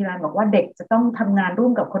เป็งฮิรันบอกว่าเด็กจะต้องทำงานร่ว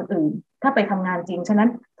มกับคนอื่นถ้าไปทำงานจริงฉะนั้น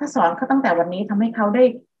ถ้าสอนเขาตั้งแต่วันนี้ทำให้เขาได้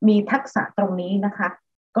มีทักษะตรงนี้นะคะ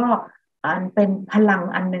ก็เป็นพลัง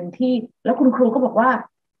อันหนึ่งที่แล้วคุณครูก็บอกว่า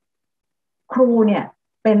ครูเนี่ย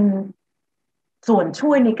เป็นส่วนช่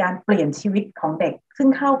วยในการเปลี่ยนชีวิตของเด็กซึ่ง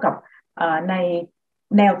เข้ากับใน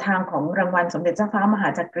แนวทางของรางวัลสมเด็จเจ้าฟ้ามหา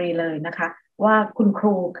จักรีเลยนะคะว่าคุณค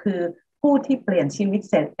รูคือผู้ที่เปลี่ยนชี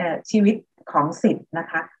วิตของศิษย์นะ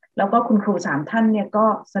คะแล้วก็คุณครู3ท่านเนี่ยก็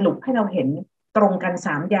สรุปให้เราเห็นตรงกัน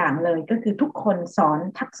3อย่างเลยก็คือทุกคนสอน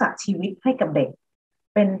ทักษะชีวิตให้กับเด็ก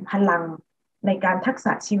เป็นพลังในการทักษ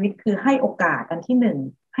ะชีวิตคือให้โอกาสอันที่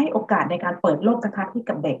1ให้โอกาสในการเปิดโลกทัศน์ให้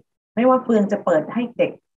กับเด็กไม่ว่าเฟืองจะเปิดให้เด็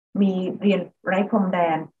กมีเรียนไร้พรมแด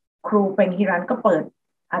นครูเป็งฮิรันก็เปิด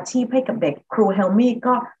อาชีพให้กับเด็กครูเฮลมี่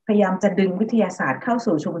ก็พยายามจะดึงวิทยาศาสตร์เข้า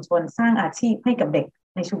สู่ชุมชนสร้างอาชีพให้กับเด็ก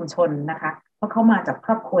ในชุมชนนะคะเพราะเขามาจากค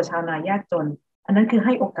รอบครัวชาวนายากจนอันนั้นคือใ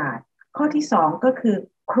ห้โอกาสข้อที่2ก็คือ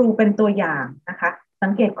ครูเป็นตัวอย่างนะคะสั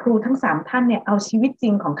งเกตครูทั้ง3ท่านเนี่ยเอาชีวิตจริ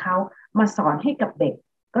งของเขามาสอนให้กับเด็ก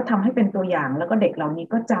ก็ทำให้เป็นตัวอย่างแล้วก็เด็กเหล่านี้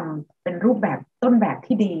ก็จำเป็นรูปแบบต้นแบบ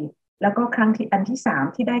ที่ดีแล้วก็ครั้งที่อันที่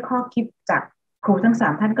3ที่ได้ข้อคิดจากครูทั้ง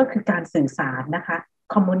3ท่านก็คือการสื่อสารนะคะ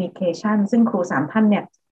communication ซึ่งครู3ท่านเนี่ย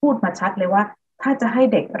พูดมาชัดเลยว่าถ้าจะให้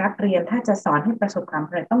เด็กรักเรียนถ้าจะสอนให้ประสบความส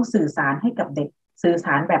ำเร็จต้องสื่อสารให้กับเด็กสื่อส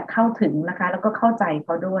ารแบบเข้าถึงนะคะแล้วก็เข้าใจเข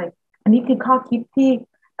าด้วยอันนี้คือข้อคิดที่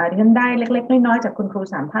ดิฉันได้เล็กๆน้อยๆจากคุณครู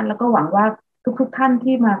3ท่านแล้วก็หวังว่าทุกท่าน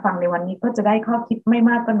ที่มาฟังในวันนี้ก็จะได้ข้อคิดไม่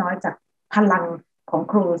มากก็น้อยจากพลังของ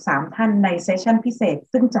ครู3ท่านในเซสชั่นพิเศษ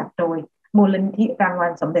ซึ่งจัดโดยมูลนิธิรางวั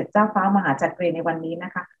ลสมเด็จเจ้าฟ้ามหาจักรีในวันนี้น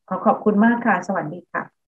ะคะขอบคุณมากค่ะสวัสดีค่ะ